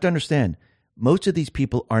 You have to understand, most of these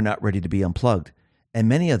people are not ready to be unplugged. And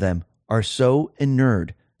many of them are so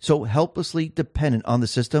inured, so helplessly dependent on the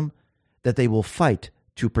system that they will fight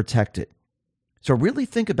to protect it. So really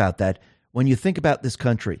think about that when you think about this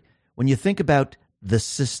country, when you think about the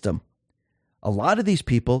system. A lot of these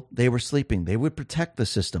people, they were sleeping. They would protect the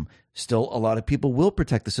system. Still, a lot of people will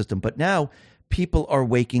protect the system. But now people are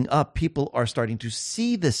waking up. People are starting to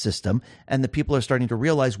see the system, and the people are starting to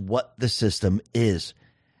realize what the system is.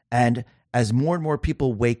 And as more and more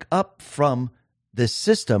people wake up from this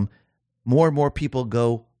system, more and more people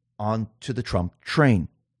go onto the Trump train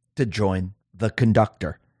to join the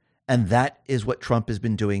conductor. And that is what Trump has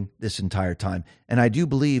been doing this entire time. And I do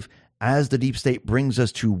believe as the deep state brings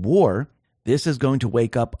us to war, this is going to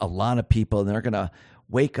wake up a lot of people, and they're going to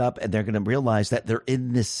wake up and they're going to realize that they're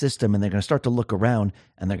in this system, and they're going to start to look around,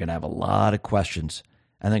 and they're going to have a lot of questions,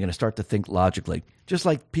 and they're going to start to think logically, just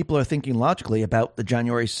like people are thinking logically about the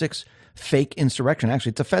January 6th fake insurrection.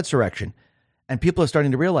 Actually, it's a Fedsurrection. And people are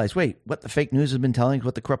starting to realize, wait, what the fake news has been telling,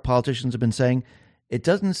 what the corrupt politicians have been saying, it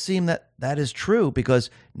doesn't seem that that is true, because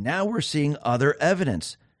now we're seeing other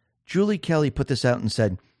evidence. Julie Kelly put this out and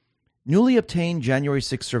said, newly obtained January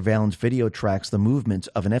 6th surveillance video tracks the movements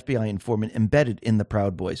of an FBI informant embedded in the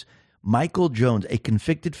Proud Boys. Michael Jones, a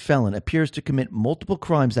convicted felon, appears to commit multiple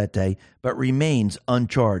crimes that day, but remains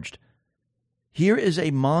uncharged. Here is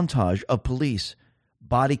a montage of police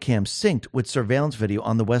body cams synced with surveillance video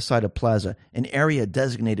on the west side of Plaza, an area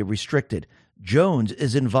designated restricted. Jones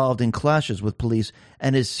is involved in clashes with police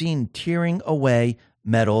and is seen tearing away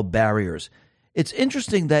metal barriers. It's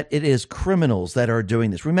interesting that it is criminals that are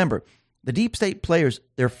doing this. Remember, the deep state players,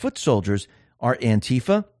 their foot soldiers are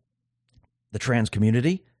Antifa, the trans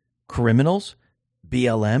community, criminals,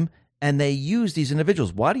 BLM, and they use these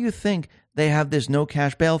individuals. Why do you think they have this no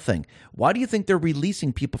cash bail thing? Why do you think they're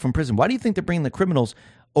releasing people from prison? Why do you think they're bringing the criminals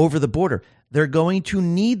over the border? They're going to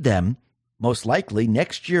need them, most likely,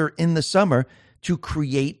 next year in the summer to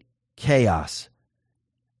create chaos.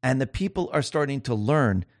 And the people are starting to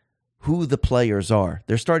learn who the players are.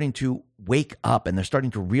 They're starting to wake up and they're starting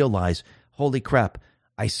to realize, holy crap,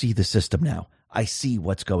 I see the system now. I see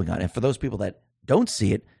what's going on. And for those people that don't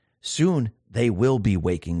see it, soon they will be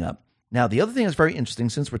waking up. Now, the other thing that's very interesting,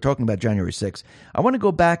 since we're talking about January 6th, I want to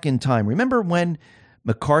go back in time. Remember when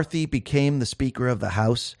McCarthy became the Speaker of the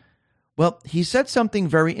House? Well, he said something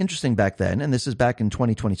very interesting back then, and this is back in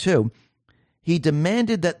 2022. He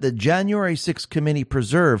demanded that the January 6th committee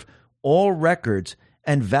preserve all records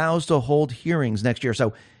and vows to hold hearings next year.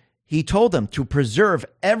 So he told them to preserve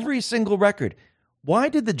every single record. Why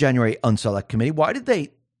did the January Unselect Committee, why did they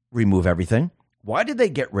remove everything? Why did they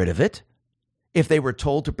get rid of it? If they were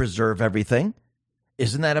told to preserve everything,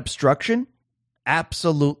 isn't that obstruction?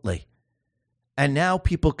 Absolutely. And now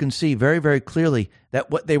people can see very, very clearly that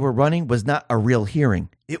what they were running was not a real hearing.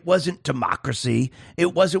 It wasn't democracy.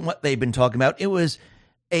 It wasn't what they've been talking about. It was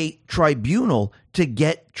a tribunal to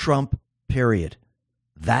get Trump, period.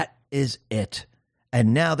 That is it.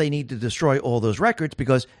 And now they need to destroy all those records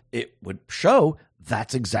because it would show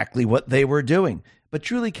that's exactly what they were doing. But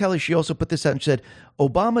Julie Kelly, she also put this out and said,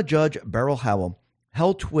 Obama Judge Beryl Howell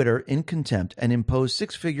held Twitter in contempt and imposed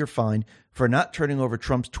six-figure fine for not turning over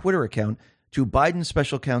Trump's Twitter account to Biden's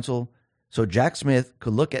special counsel so Jack Smith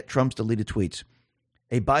could look at Trump's deleted tweets.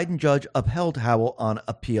 A Biden judge upheld Howell on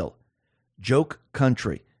appeal. Joke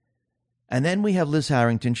country. And then we have Liz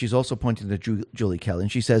Harrington. She's also pointing to Julie Kelly.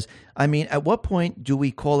 And she says, I mean, at what point do we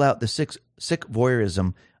call out the sick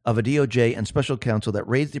voyeurism of a DOJ and special counsel that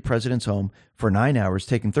raids the president's home for 9 hours,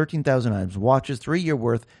 taking 13,000 items, watches 3-year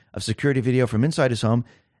worth of security video from inside his home,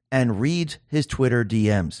 and reads his Twitter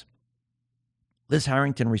DMs? Liz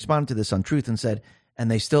Harrington responded to this on Truth and said, and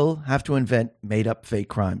they still have to invent made-up fake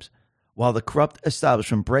crimes, while the corrupt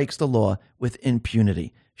establishment breaks the law with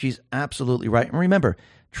impunity. She's absolutely right. And remember,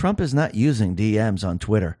 Trump is not using DMs on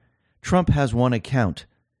Twitter. Trump has one account.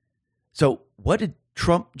 So what did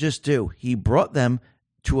Trump just do? He brought them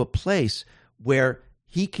to a place where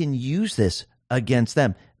he can use this against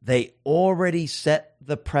them. They already set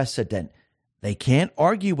the precedent. They can't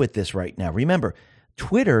argue with this right now. Remember,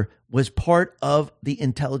 Twitter was part of the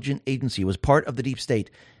intelligence agency, was part of the deep state.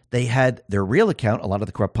 They had their real account, a lot of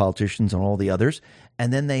the corrupt politicians and all the others,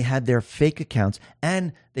 and then they had their fake accounts,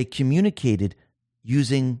 and they communicated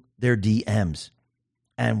using their DMs.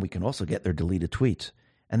 And we can also get their deleted tweets.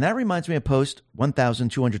 And that reminds me of post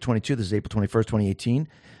 1222. This is April 21st, 2018.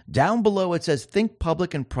 Down below it says, think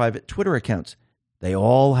public and private Twitter accounts. They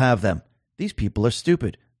all have them. These people are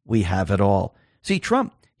stupid. We have it all. See,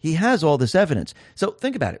 Trump, he has all this evidence. So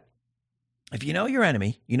think about it. If you know your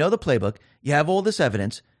enemy, you know the playbook, you have all this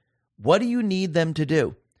evidence, what do you need them to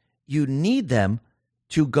do? You need them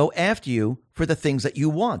to go after you for the things that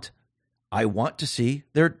you want. I want to see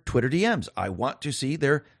their Twitter DMs. I want to see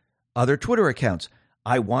their other Twitter accounts.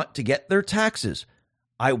 I want to get their taxes.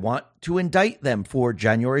 I want to indict them for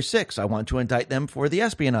January 6th. I want to indict them for the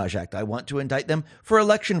Espionage Act. I want to indict them for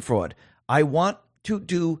election fraud. I want to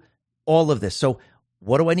do all of this. So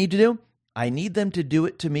what do I need to do? I need them to do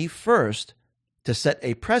it to me first to set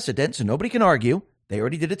a precedent so nobody can argue. They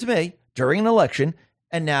already did it to me during an election,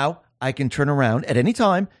 and now I can turn around at any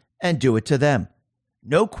time and do it to them.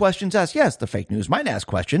 No questions asked. Yes, the fake news might ask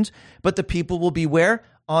questions, but the people will be where?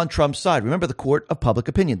 On Trump's side. Remember, the court of public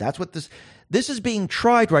opinion. That's what this is being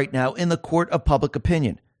tried right now in the court of public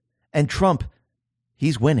opinion. And Trump,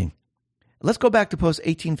 he's winning. Let's go back to post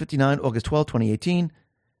 1859, August 12, 2018.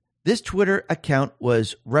 This Twitter account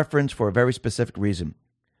was referenced for a very specific reason.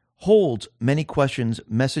 Holds many questions,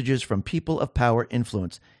 messages from people of power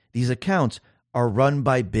influence. These accounts are run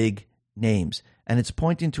by big names, and it's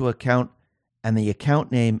pointing to an account, and the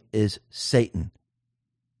account name is Satan.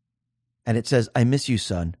 And it says, I miss you,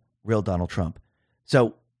 son, real Donald Trump.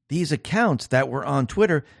 So these accounts that were on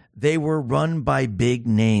Twitter, They were run by big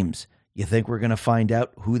names. You think we're going to find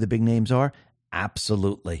out who the big names are?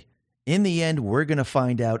 Absolutely. In the end, we're going to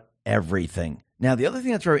find out everything. Now, the other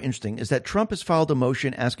thing that's very interesting is that Trump has filed a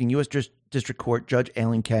motion asking U.S. District Court Judge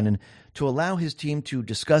Alan Cannon to allow his team to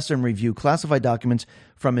discuss and review classified documents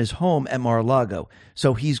from his home at Mar-a-Lago.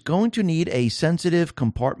 So he's going to need a sensitive,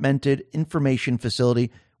 compartmented information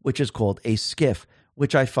facility, which is called a SCIF,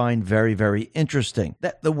 which I find very, very interesting.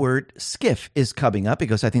 That the word SCIF is coming up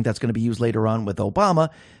because I think that's going to be used later on with Obama,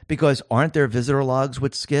 because aren't there visitor logs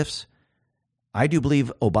with SCIFs? I do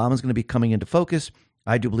believe Obama's going to be coming into focus.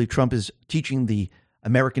 I do believe Trump is teaching the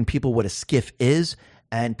American people what a SCIF is,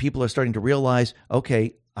 and people are starting to realize,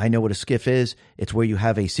 okay, I know what a SCIF is. It's where you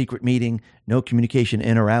have a secret meeting, no communication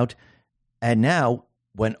in or out. And now,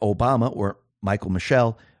 when Obama or Michael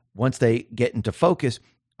Michel, once they get into focus,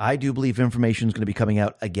 I do believe information is going to be coming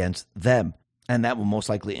out against them. And that will most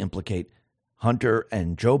likely implicate Hunter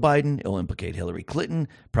and Joe Biden. It'll implicate Hillary Clinton,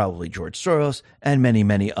 probably George Soros, and many,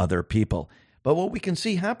 many other people. But what we can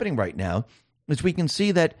see happening right now is we can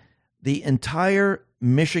see that the entire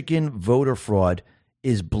Michigan voter fraud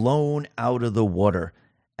is blown out of the water.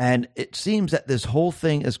 And it seems that this whole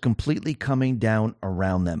thing is completely coming down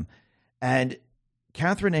around them. And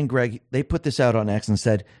Catherine and Greg, they put this out on X and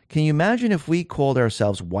said, can you imagine if we called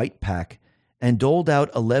ourselves White Pack and doled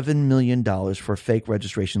out $11 million for fake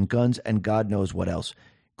registration guns and God knows what else?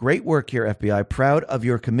 Great work here, FBI. Proud of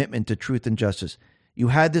your commitment to truth and justice. You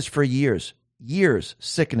had this for years. Years.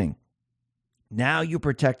 Sickening. Now you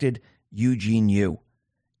protected Eugene Yu.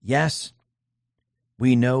 Yes,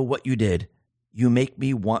 we know what you did. You make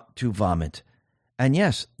me want to vomit. And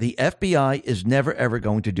yes, the FBI is never, ever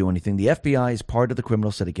going to do anything. The FBI is part of the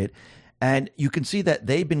criminal syndicate. And you can see that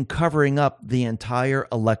they've been covering up the entire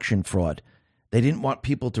election fraud. They didn't want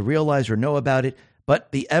people to realize or know about it,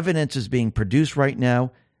 but the evidence is being produced right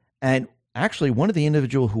now. And actually, one of the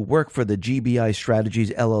individuals who worked for the GBI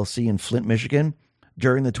Strategies LLC in Flint, Michigan,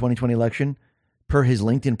 during the 2020 election, per his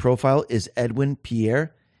LinkedIn profile, is Edwin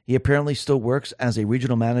Pierre. He apparently still works as a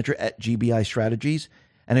regional manager at GBI Strategies.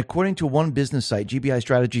 And according to one business site, GBI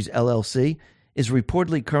Strategies LLC is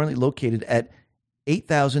reportedly currently located at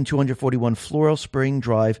 8,241 Floral Spring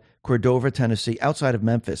Drive, Cordova, Tennessee, outside of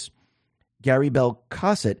Memphis. Gary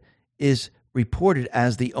Belcossett is reported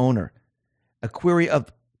as the owner. A query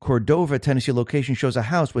of Cordova, Tennessee location shows a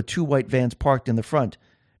house with two white vans parked in the front.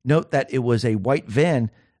 Note that it was a white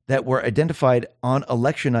van that were identified on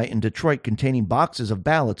election night in Detroit containing boxes of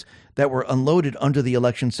ballots that were unloaded under the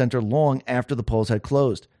election center long after the polls had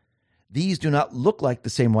closed. These do not look like the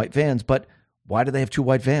same white vans, but why do they have two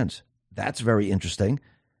white vans? That's very interesting.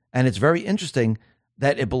 And it's very interesting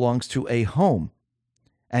that it belongs to a home.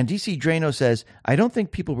 And DC Drano says, I don't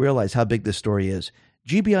think people realize how big this story is.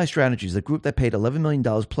 GBI Strategies, the group that paid $11 million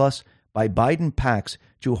plus by Biden PACs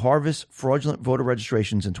to harvest fraudulent voter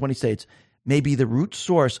registrations in 20 states, may be the root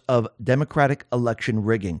source of Democratic election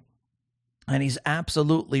rigging. And he's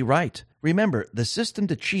absolutely right. Remember, the system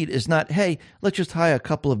to cheat is not, hey, let's just hire a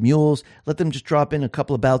couple of mules, let them just drop in a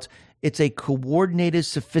couple of ballots. It's a coordinated,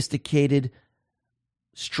 sophisticated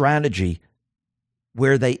strategy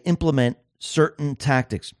where they implement certain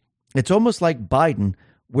tactics. It's almost like Biden,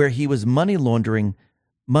 where he was money laundering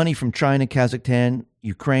money from China, Kazakhstan,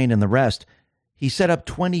 Ukraine, and the rest. He set up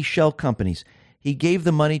 20 shell companies. He gave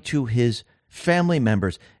the money to his family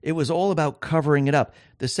members. It was all about covering it up.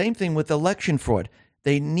 The same thing with election fraud.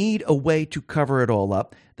 They need a way to cover it all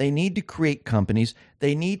up. They need to create companies.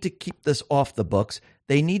 They need to keep this off the books.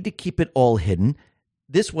 They need to keep it all hidden.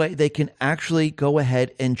 This way they can actually go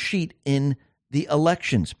ahead and cheat in the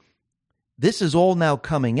elections. This is all now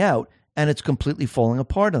coming out, and it's completely falling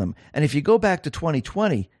apart on them. And if you go back to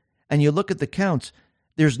 2020 and you look at the counts,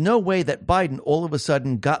 there's no way that Biden all of a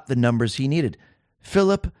sudden got the numbers he needed.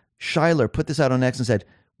 Philip Schuyler put this out on X and said,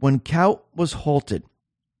 when count was halted,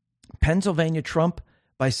 Pennsylvania Trump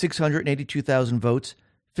by 682,000 votes,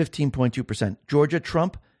 15.2%. Georgia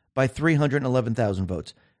Trump by 311,000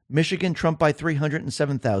 votes. Michigan Trump by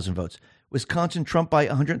 307,000 votes. Wisconsin Trump by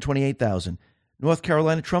 128,000. North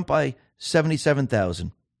Carolina Trump by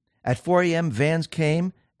 77,000. At 4 a.m., vans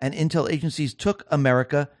came and intel agencies took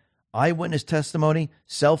America. Eyewitness testimony,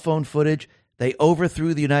 cell phone footage. They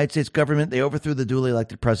overthrew the United States government. They overthrew the duly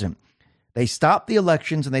elected president. They stopped the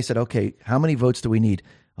elections and they said, okay, how many votes do we need?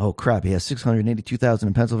 Oh, crap. He has 682,000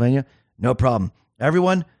 in Pennsylvania. No problem.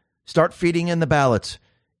 Everyone, start feeding in the ballots.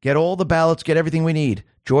 Get all the ballots. Get everything we need.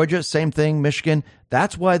 Georgia, same thing. Michigan.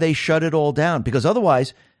 That's why they shut it all down, because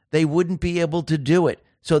otherwise they wouldn't be able to do it.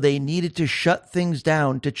 So they needed to shut things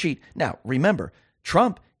down to cheat. Now, remember,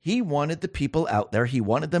 Trump, He wanted the people out there. He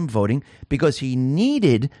wanted them voting because he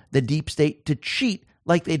needed the deep state to cheat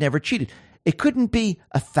like they never cheated. It couldn't be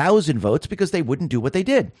 1,000 votes because they wouldn't do what they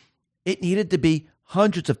did. It needed to be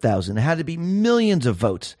hundreds of thousands. It had to be millions of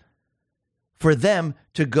votes for them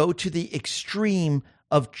to go to the extreme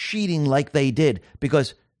of cheating like they did.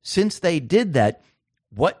 Because since they did that,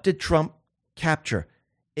 what did Trump capture?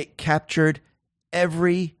 It captured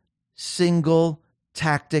every single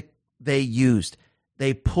tactic they used.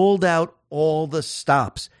 They pulled out all the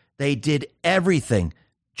stops. They did everything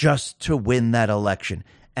just to win that election.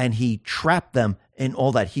 And he trapped them in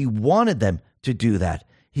all that. He wanted them to do that.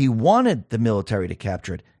 He wanted the military to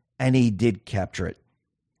capture it, and he did capture it.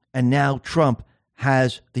 And now Trump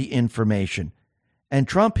has the information. And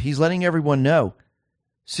Trump, he's letting everyone know,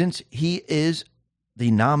 since he is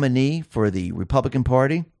the nominee for the Republican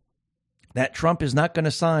Party, that Trump is not going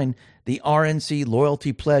to sign the RNC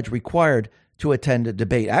loyalty pledge required to attend a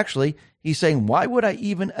debate. Actually, he's saying, why would I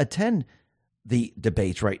even attend the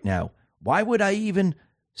debates right now? Why would I even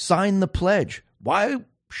sign the pledge? Why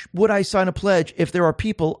would I sign a pledge if there are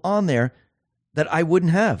people on there that I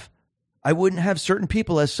wouldn't have? I wouldn't have certain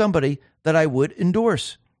people as somebody that I would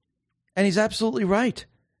endorse. And he's absolutely right.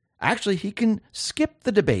 Actually, he can skip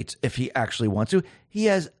the debates if he actually wants to. He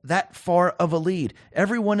has that far of a lead.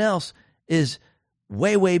 Everyone else is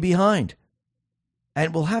way, way behind.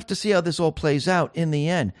 And we'll have to see how this all plays out in the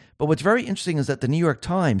end. But what's very interesting is that the New York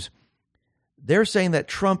Times, they're saying that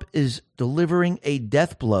Trump is delivering a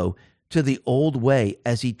death blow to the old way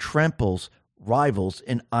as he tramples rivals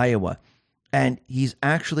in Iowa. And he's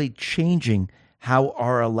actually changing how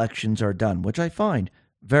our elections are done, which I find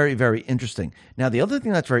very, very interesting. Now, the other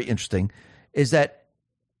thing that's very interesting is that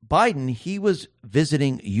Biden, he was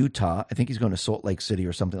visiting Utah. I think he's going to Salt Lake City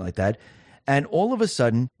or something like that. And all of a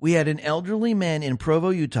sudden, we had an elderly man in Provo,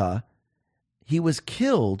 Utah. He was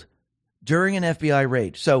killed during an FBI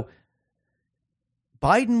raid. So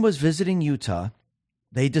Biden was visiting Utah.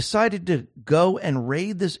 They decided to go and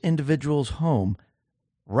raid this individual's home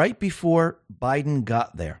right before Biden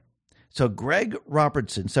got there. So Greg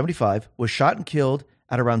Robertson, 75, was shot and killed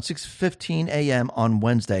at around 6:15 a.m. on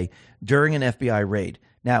Wednesday during an FBI raid.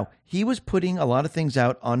 Now, he was putting a lot of things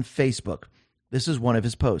out on Facebook. This is one of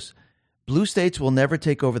his posts. Blue states will never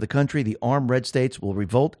take over the country. The armed red states will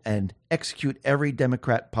revolt and execute every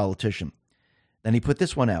Democrat politician. Then he put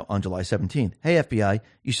this one out on July 17th. Hey, FBI,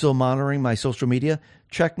 you still monitoring my social media?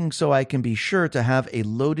 Checking so I can be sure to have a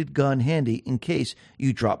loaded gun handy in case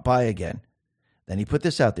you drop by again. Then he put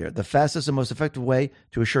this out there. The fastest and most effective way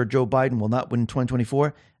to assure Joe Biden will not win in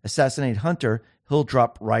 2024, assassinate Hunter. He'll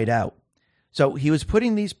drop right out. So he was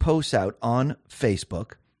putting these posts out on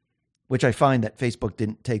Facebook, which I find that Facebook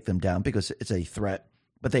didn't take them down because it's a threat,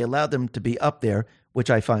 but they allowed them to be up there, which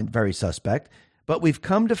I find very suspect. But we've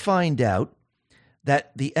come to find out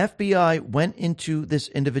that the FBI went into this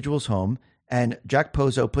individual's home, and Jack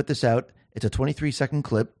Pozo put this out. It's a 23-second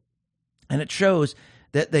clip, and it shows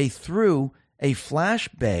that they threw a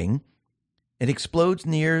flashbang. It explodes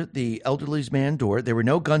near the elderly man's door. There were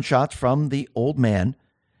no gunshots from the old man,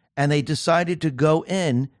 and they decided to go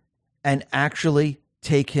in and actually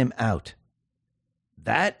take him out.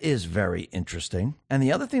 That is very interesting. And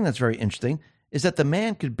the other thing that's very interesting is that the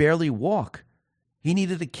man could barely walk. He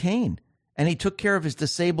needed a cane, and he took care of his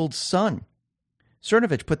disabled son.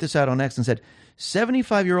 Cernovich put this out on X and said,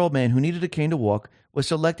 75-year-old man who needed a cane to walk was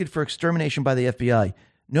selected for extermination by the FBI.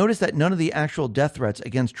 Notice that none of the actual death threats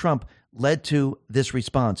against Trump led to this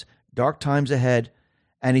response. Dark times ahead,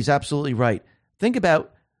 and he's absolutely right. Think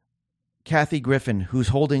about Kathy Griffin, who's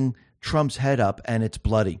holding Trump's head up, and it's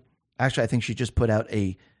bloody. Actually, I think she just put out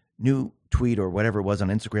a new tweet or whatever it was on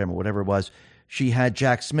Instagram or whatever it was. She had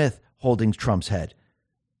Jack Smith holding Trump's head.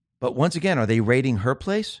 But once again, are they raiding her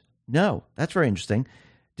place? No. That's very interesting.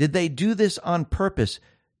 Did they do this on purpose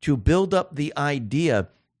to build up the idea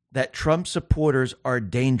that Trump supporters are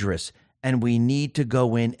dangerous and we need to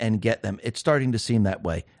go in and get them? It's starting to seem that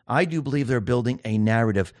way. I do believe they're building a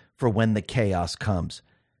narrative for when the chaos comes.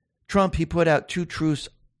 Trump, he put out 2 truths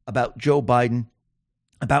about Joe Biden,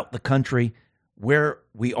 about the country, where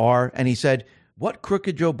we are. And he said, what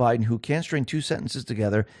crooked Joe Biden, who can't string 2 sentences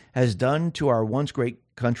together, has done to our once great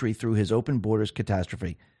country through his open borders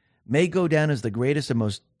catastrophe may go down as the greatest and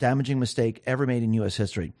most damaging mistake ever made in U.S.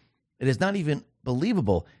 history. It is not even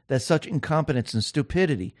believable that such incompetence and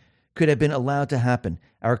stupidity could have been allowed to happen.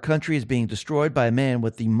 Our country is being destroyed by a man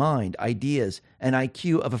with the mind, ideas, and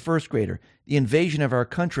IQ of a first grader. The invasion of our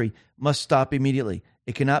country must stop immediately.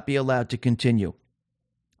 It cannot be allowed to continue.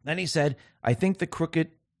 Then he said, I think the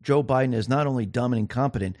crooked Joe Biden is not only dumb and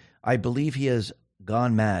incompetent, I believe he has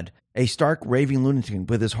gone mad. A stark, raving lunatic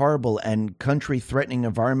with his horrible and country-threatening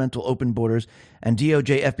environmental open borders and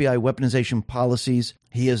DOJ FBI weaponization policies.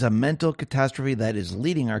 He is a mental catastrophe that is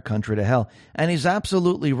leading our country to hell. And he's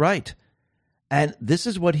absolutely right. And this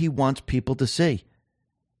is what he wants people to see.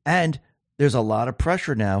 And there's a lot of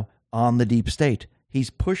pressure now on the deep state. He's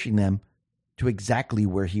pushing them to exactly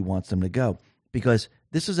where he wants them to go. Because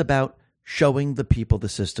this is about showing the people the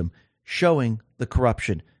system, showing the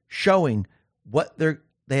corruption, showing what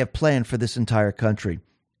they have planned for this entire country.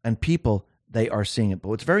 And people, they are seeing it. But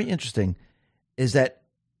what's very interesting is that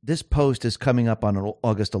this post is coming up on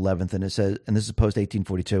August 11th, and it says, and this is post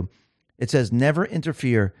 1842, it says, never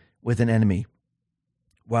interfere with an enemy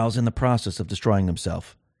while in the process of destroying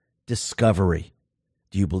himself. Discovery.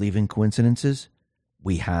 Do you believe in coincidences?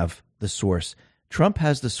 We have the source. Trump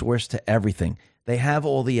has the source to everything. They have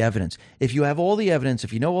all the evidence. If you have all the evidence,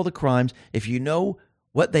 if you know all the crimes, if you know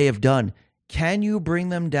what they have done, can you bring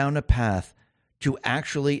them down a path to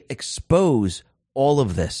actually expose all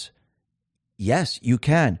of this? Yes, you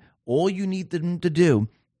can. All you need them to do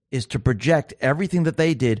is to project everything that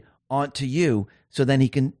they did onto you, so then you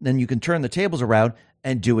can turn the tables around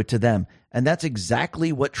and do it to them. And that's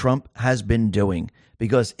exactly what Trump has been doing.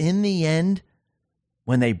 Because in the end,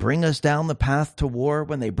 when they bring us down the path to war,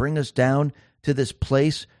 when they bring us down to this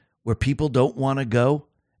place where people don't want to go,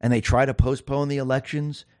 and they try to postpone the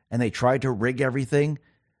elections, and they try to rig everything,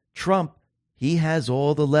 Trump, he has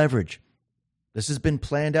all the leverage. This has been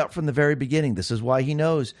planned out from the very beginning. This is why he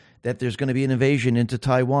knows that there's going to be an invasion into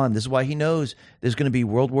Taiwan. This is why he knows there's going to be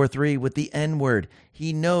World War III with the N-word.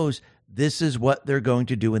 He knows this is what they're going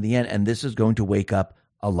to do in the end, and this is going to wake up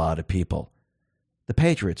a lot of people. The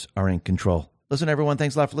Patriots are in control. Listen, everyone,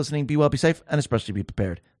 thanks a lot for listening. Be well, be safe, and especially be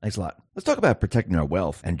prepared. Thanks a lot. Let's talk about protecting our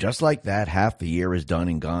wealth. And just like that, half the year is done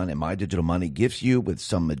and gone, and My Digital Money gifts you with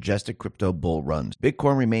some majestic crypto bull runs.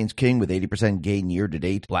 Bitcoin remains king with 80% gain year to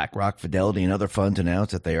date. BlackRock, Fidelity, and other funds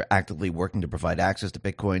announced that they are actively working to provide access to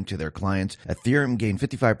Bitcoin to their clients. Ethereum gained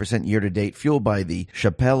 55% year to date, fueled by the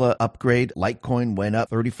Chapella upgrade. Litecoin went up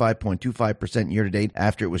 35.25% year to date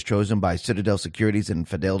after it was chosen by Citadel Securities and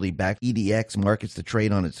Fidelity-backed EDX markets to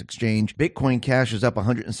trade on its exchange. Bitcoin Cash is up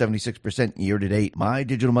 176% year to date.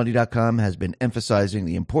 MyDigitalMoney.com has been emphasizing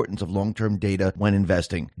the importance of long-term data when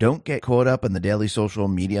investing. Don't get caught up in the daily social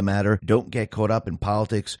media matter. Don't get caught up in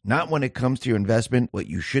politics. Not when it comes to your investment. What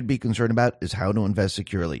you should be concerned about is how to invest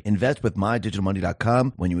securely. Invest with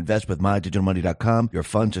MyDigitalMoney.com. When you invest with MyDigitalMoney.com, your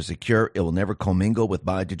funds are secure. It will never commingle with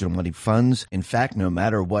My Digital Money funds. In fact, no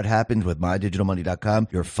matter what happens with MyDigitalMoney.com,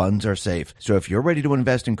 your funds are safe. So if you're ready to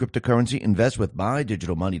invest in cryptocurrency, invest with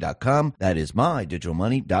MyDigitalMoney.com. That is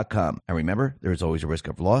MyDigitalMoney.com. And remember, there is always a risk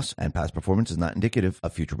of loss, and past performance is not indicative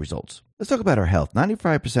of future results. Let's talk about our health.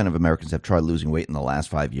 95% of Americans have tried losing weight in the last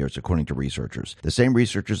 5 years, according to researchers. The same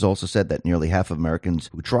researchers also said that nearly half of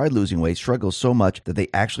Americans who tried losing weight struggle so much that they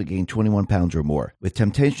actually gain 21 pounds or more. With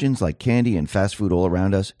temptations like candy and fast food all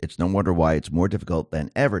around us, it's no wonder why it's more difficult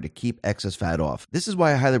than ever to keep excess fat off. This is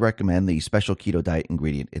why I highly recommend the special keto diet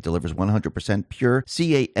ingredient. It delivers 100% pure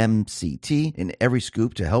CAMCT in every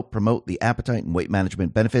scoop to help promote the appetite and weight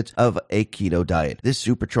management benefits of a keto diet. This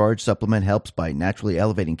supercharged supplement helps by naturally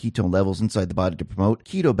elevating ketone levels inside the body to promote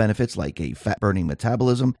keto benefits like a fat-burning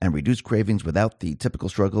metabolism and reduce cravings without the typical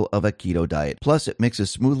struggle of a keto diet. Plus, it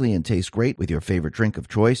mixes smoothly and tastes great with your favorite drink of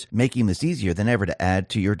choice, making this easier than ever to add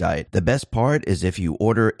to your diet. The best part is if you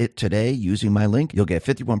order it today using my link, you'll get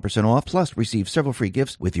 51% off, plus receive several free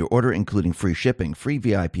gifts with your order, including free shipping, free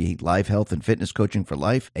VIP live health and fitness coaching for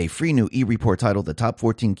life, a free new e-report titled The Top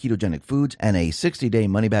 14 Ketogenic Foods, and a 60-day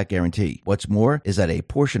money-back guarantee. What's more is that a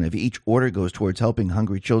portion of each order goes towards helping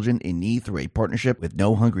hungry children in need through a partnership with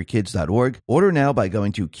NoHungryKids.org. Order now by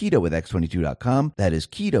going to KetoWithX22.com. That is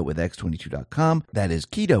KetoWithX22.com. That is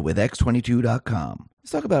KetoWithX22.com.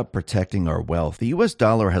 Let's talk about protecting our wealth. The U.S.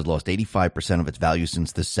 dollar has lost 85% of its value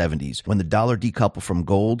since the 70s, when the dollar decoupled from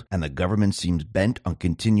gold, and the government seems bent on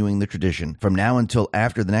continuing the tradition. From now until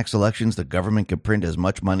after the next elections, the government can print as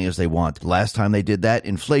much money as they want. Last time they did that,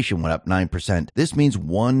 inflation went up 9%. This means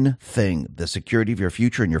one thing: the security of your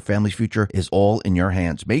future and your family's future is all in your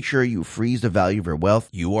hands. Make sure you freeze the value of your wealth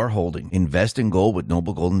you are holding. Invest in gold with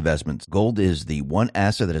Noble Gold Investments. Gold is the one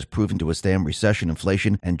asset that has proven to withstand recession,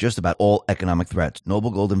 inflation, and just about all economic threats.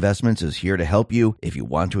 Noble Gold Investments is here to help you if you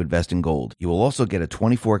want to invest in gold. You will also get a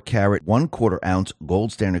 24-karat, 1/4 ounce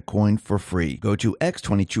gold standard coin for free. Go to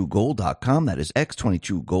x22gold.com, that is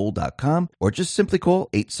x22gold.com, or just simply call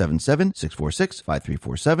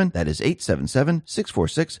 877-646-5347. That is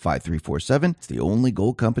 877-646-5347. It's the only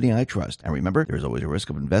gold company I trust. And remember, there's always a risk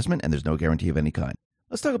of investment, and there's no guarantee of any kind.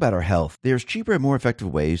 Let's talk about our health. There's cheaper and more effective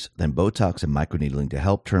ways than Botox and microneedling to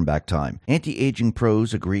help turn back time. Anti-aging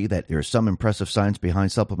pros agree that there's some impressive science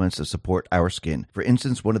behind supplements to support our skin. For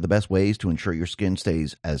instance, one of the best ways to ensure your skin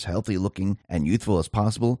stays as healthy looking and youthful as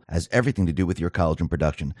possible has everything to do with your collagen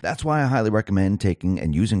production. That's why I highly recommend taking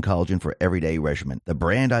and using collagen for everyday regimen. The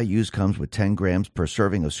brand I use comes with 10 grams per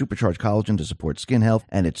serving of supercharged collagen to support skin health,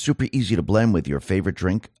 and it's super easy to blend with your favorite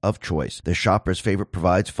drink of choice. The shopper's favorite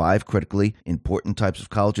provides 5 critically important types of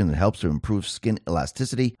collagen that helps to improve skin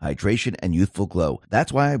elasticity, hydration, and youthful glow.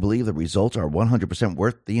 That's why I believe the results are 100%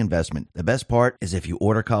 worth the investment. The best part is if you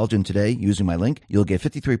order collagen today using my link, you'll get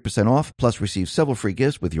 53% off, plus receive several free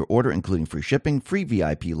gifts with your order, including free shipping, free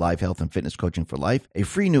VIP live health and fitness coaching for life, a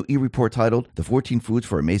free new e-report titled The 14 Foods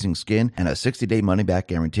for Amazing Skin, and a 60-day money-back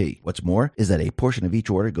guarantee. What's more is that a portion of each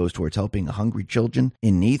order goes towards helping hungry children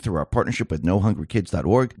in need through our partnership with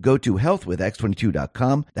NoHungryKids.org. Go to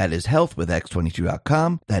healthwithx22.com. That is healthwithx22.com.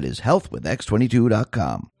 That is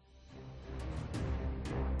healthwithx22.com.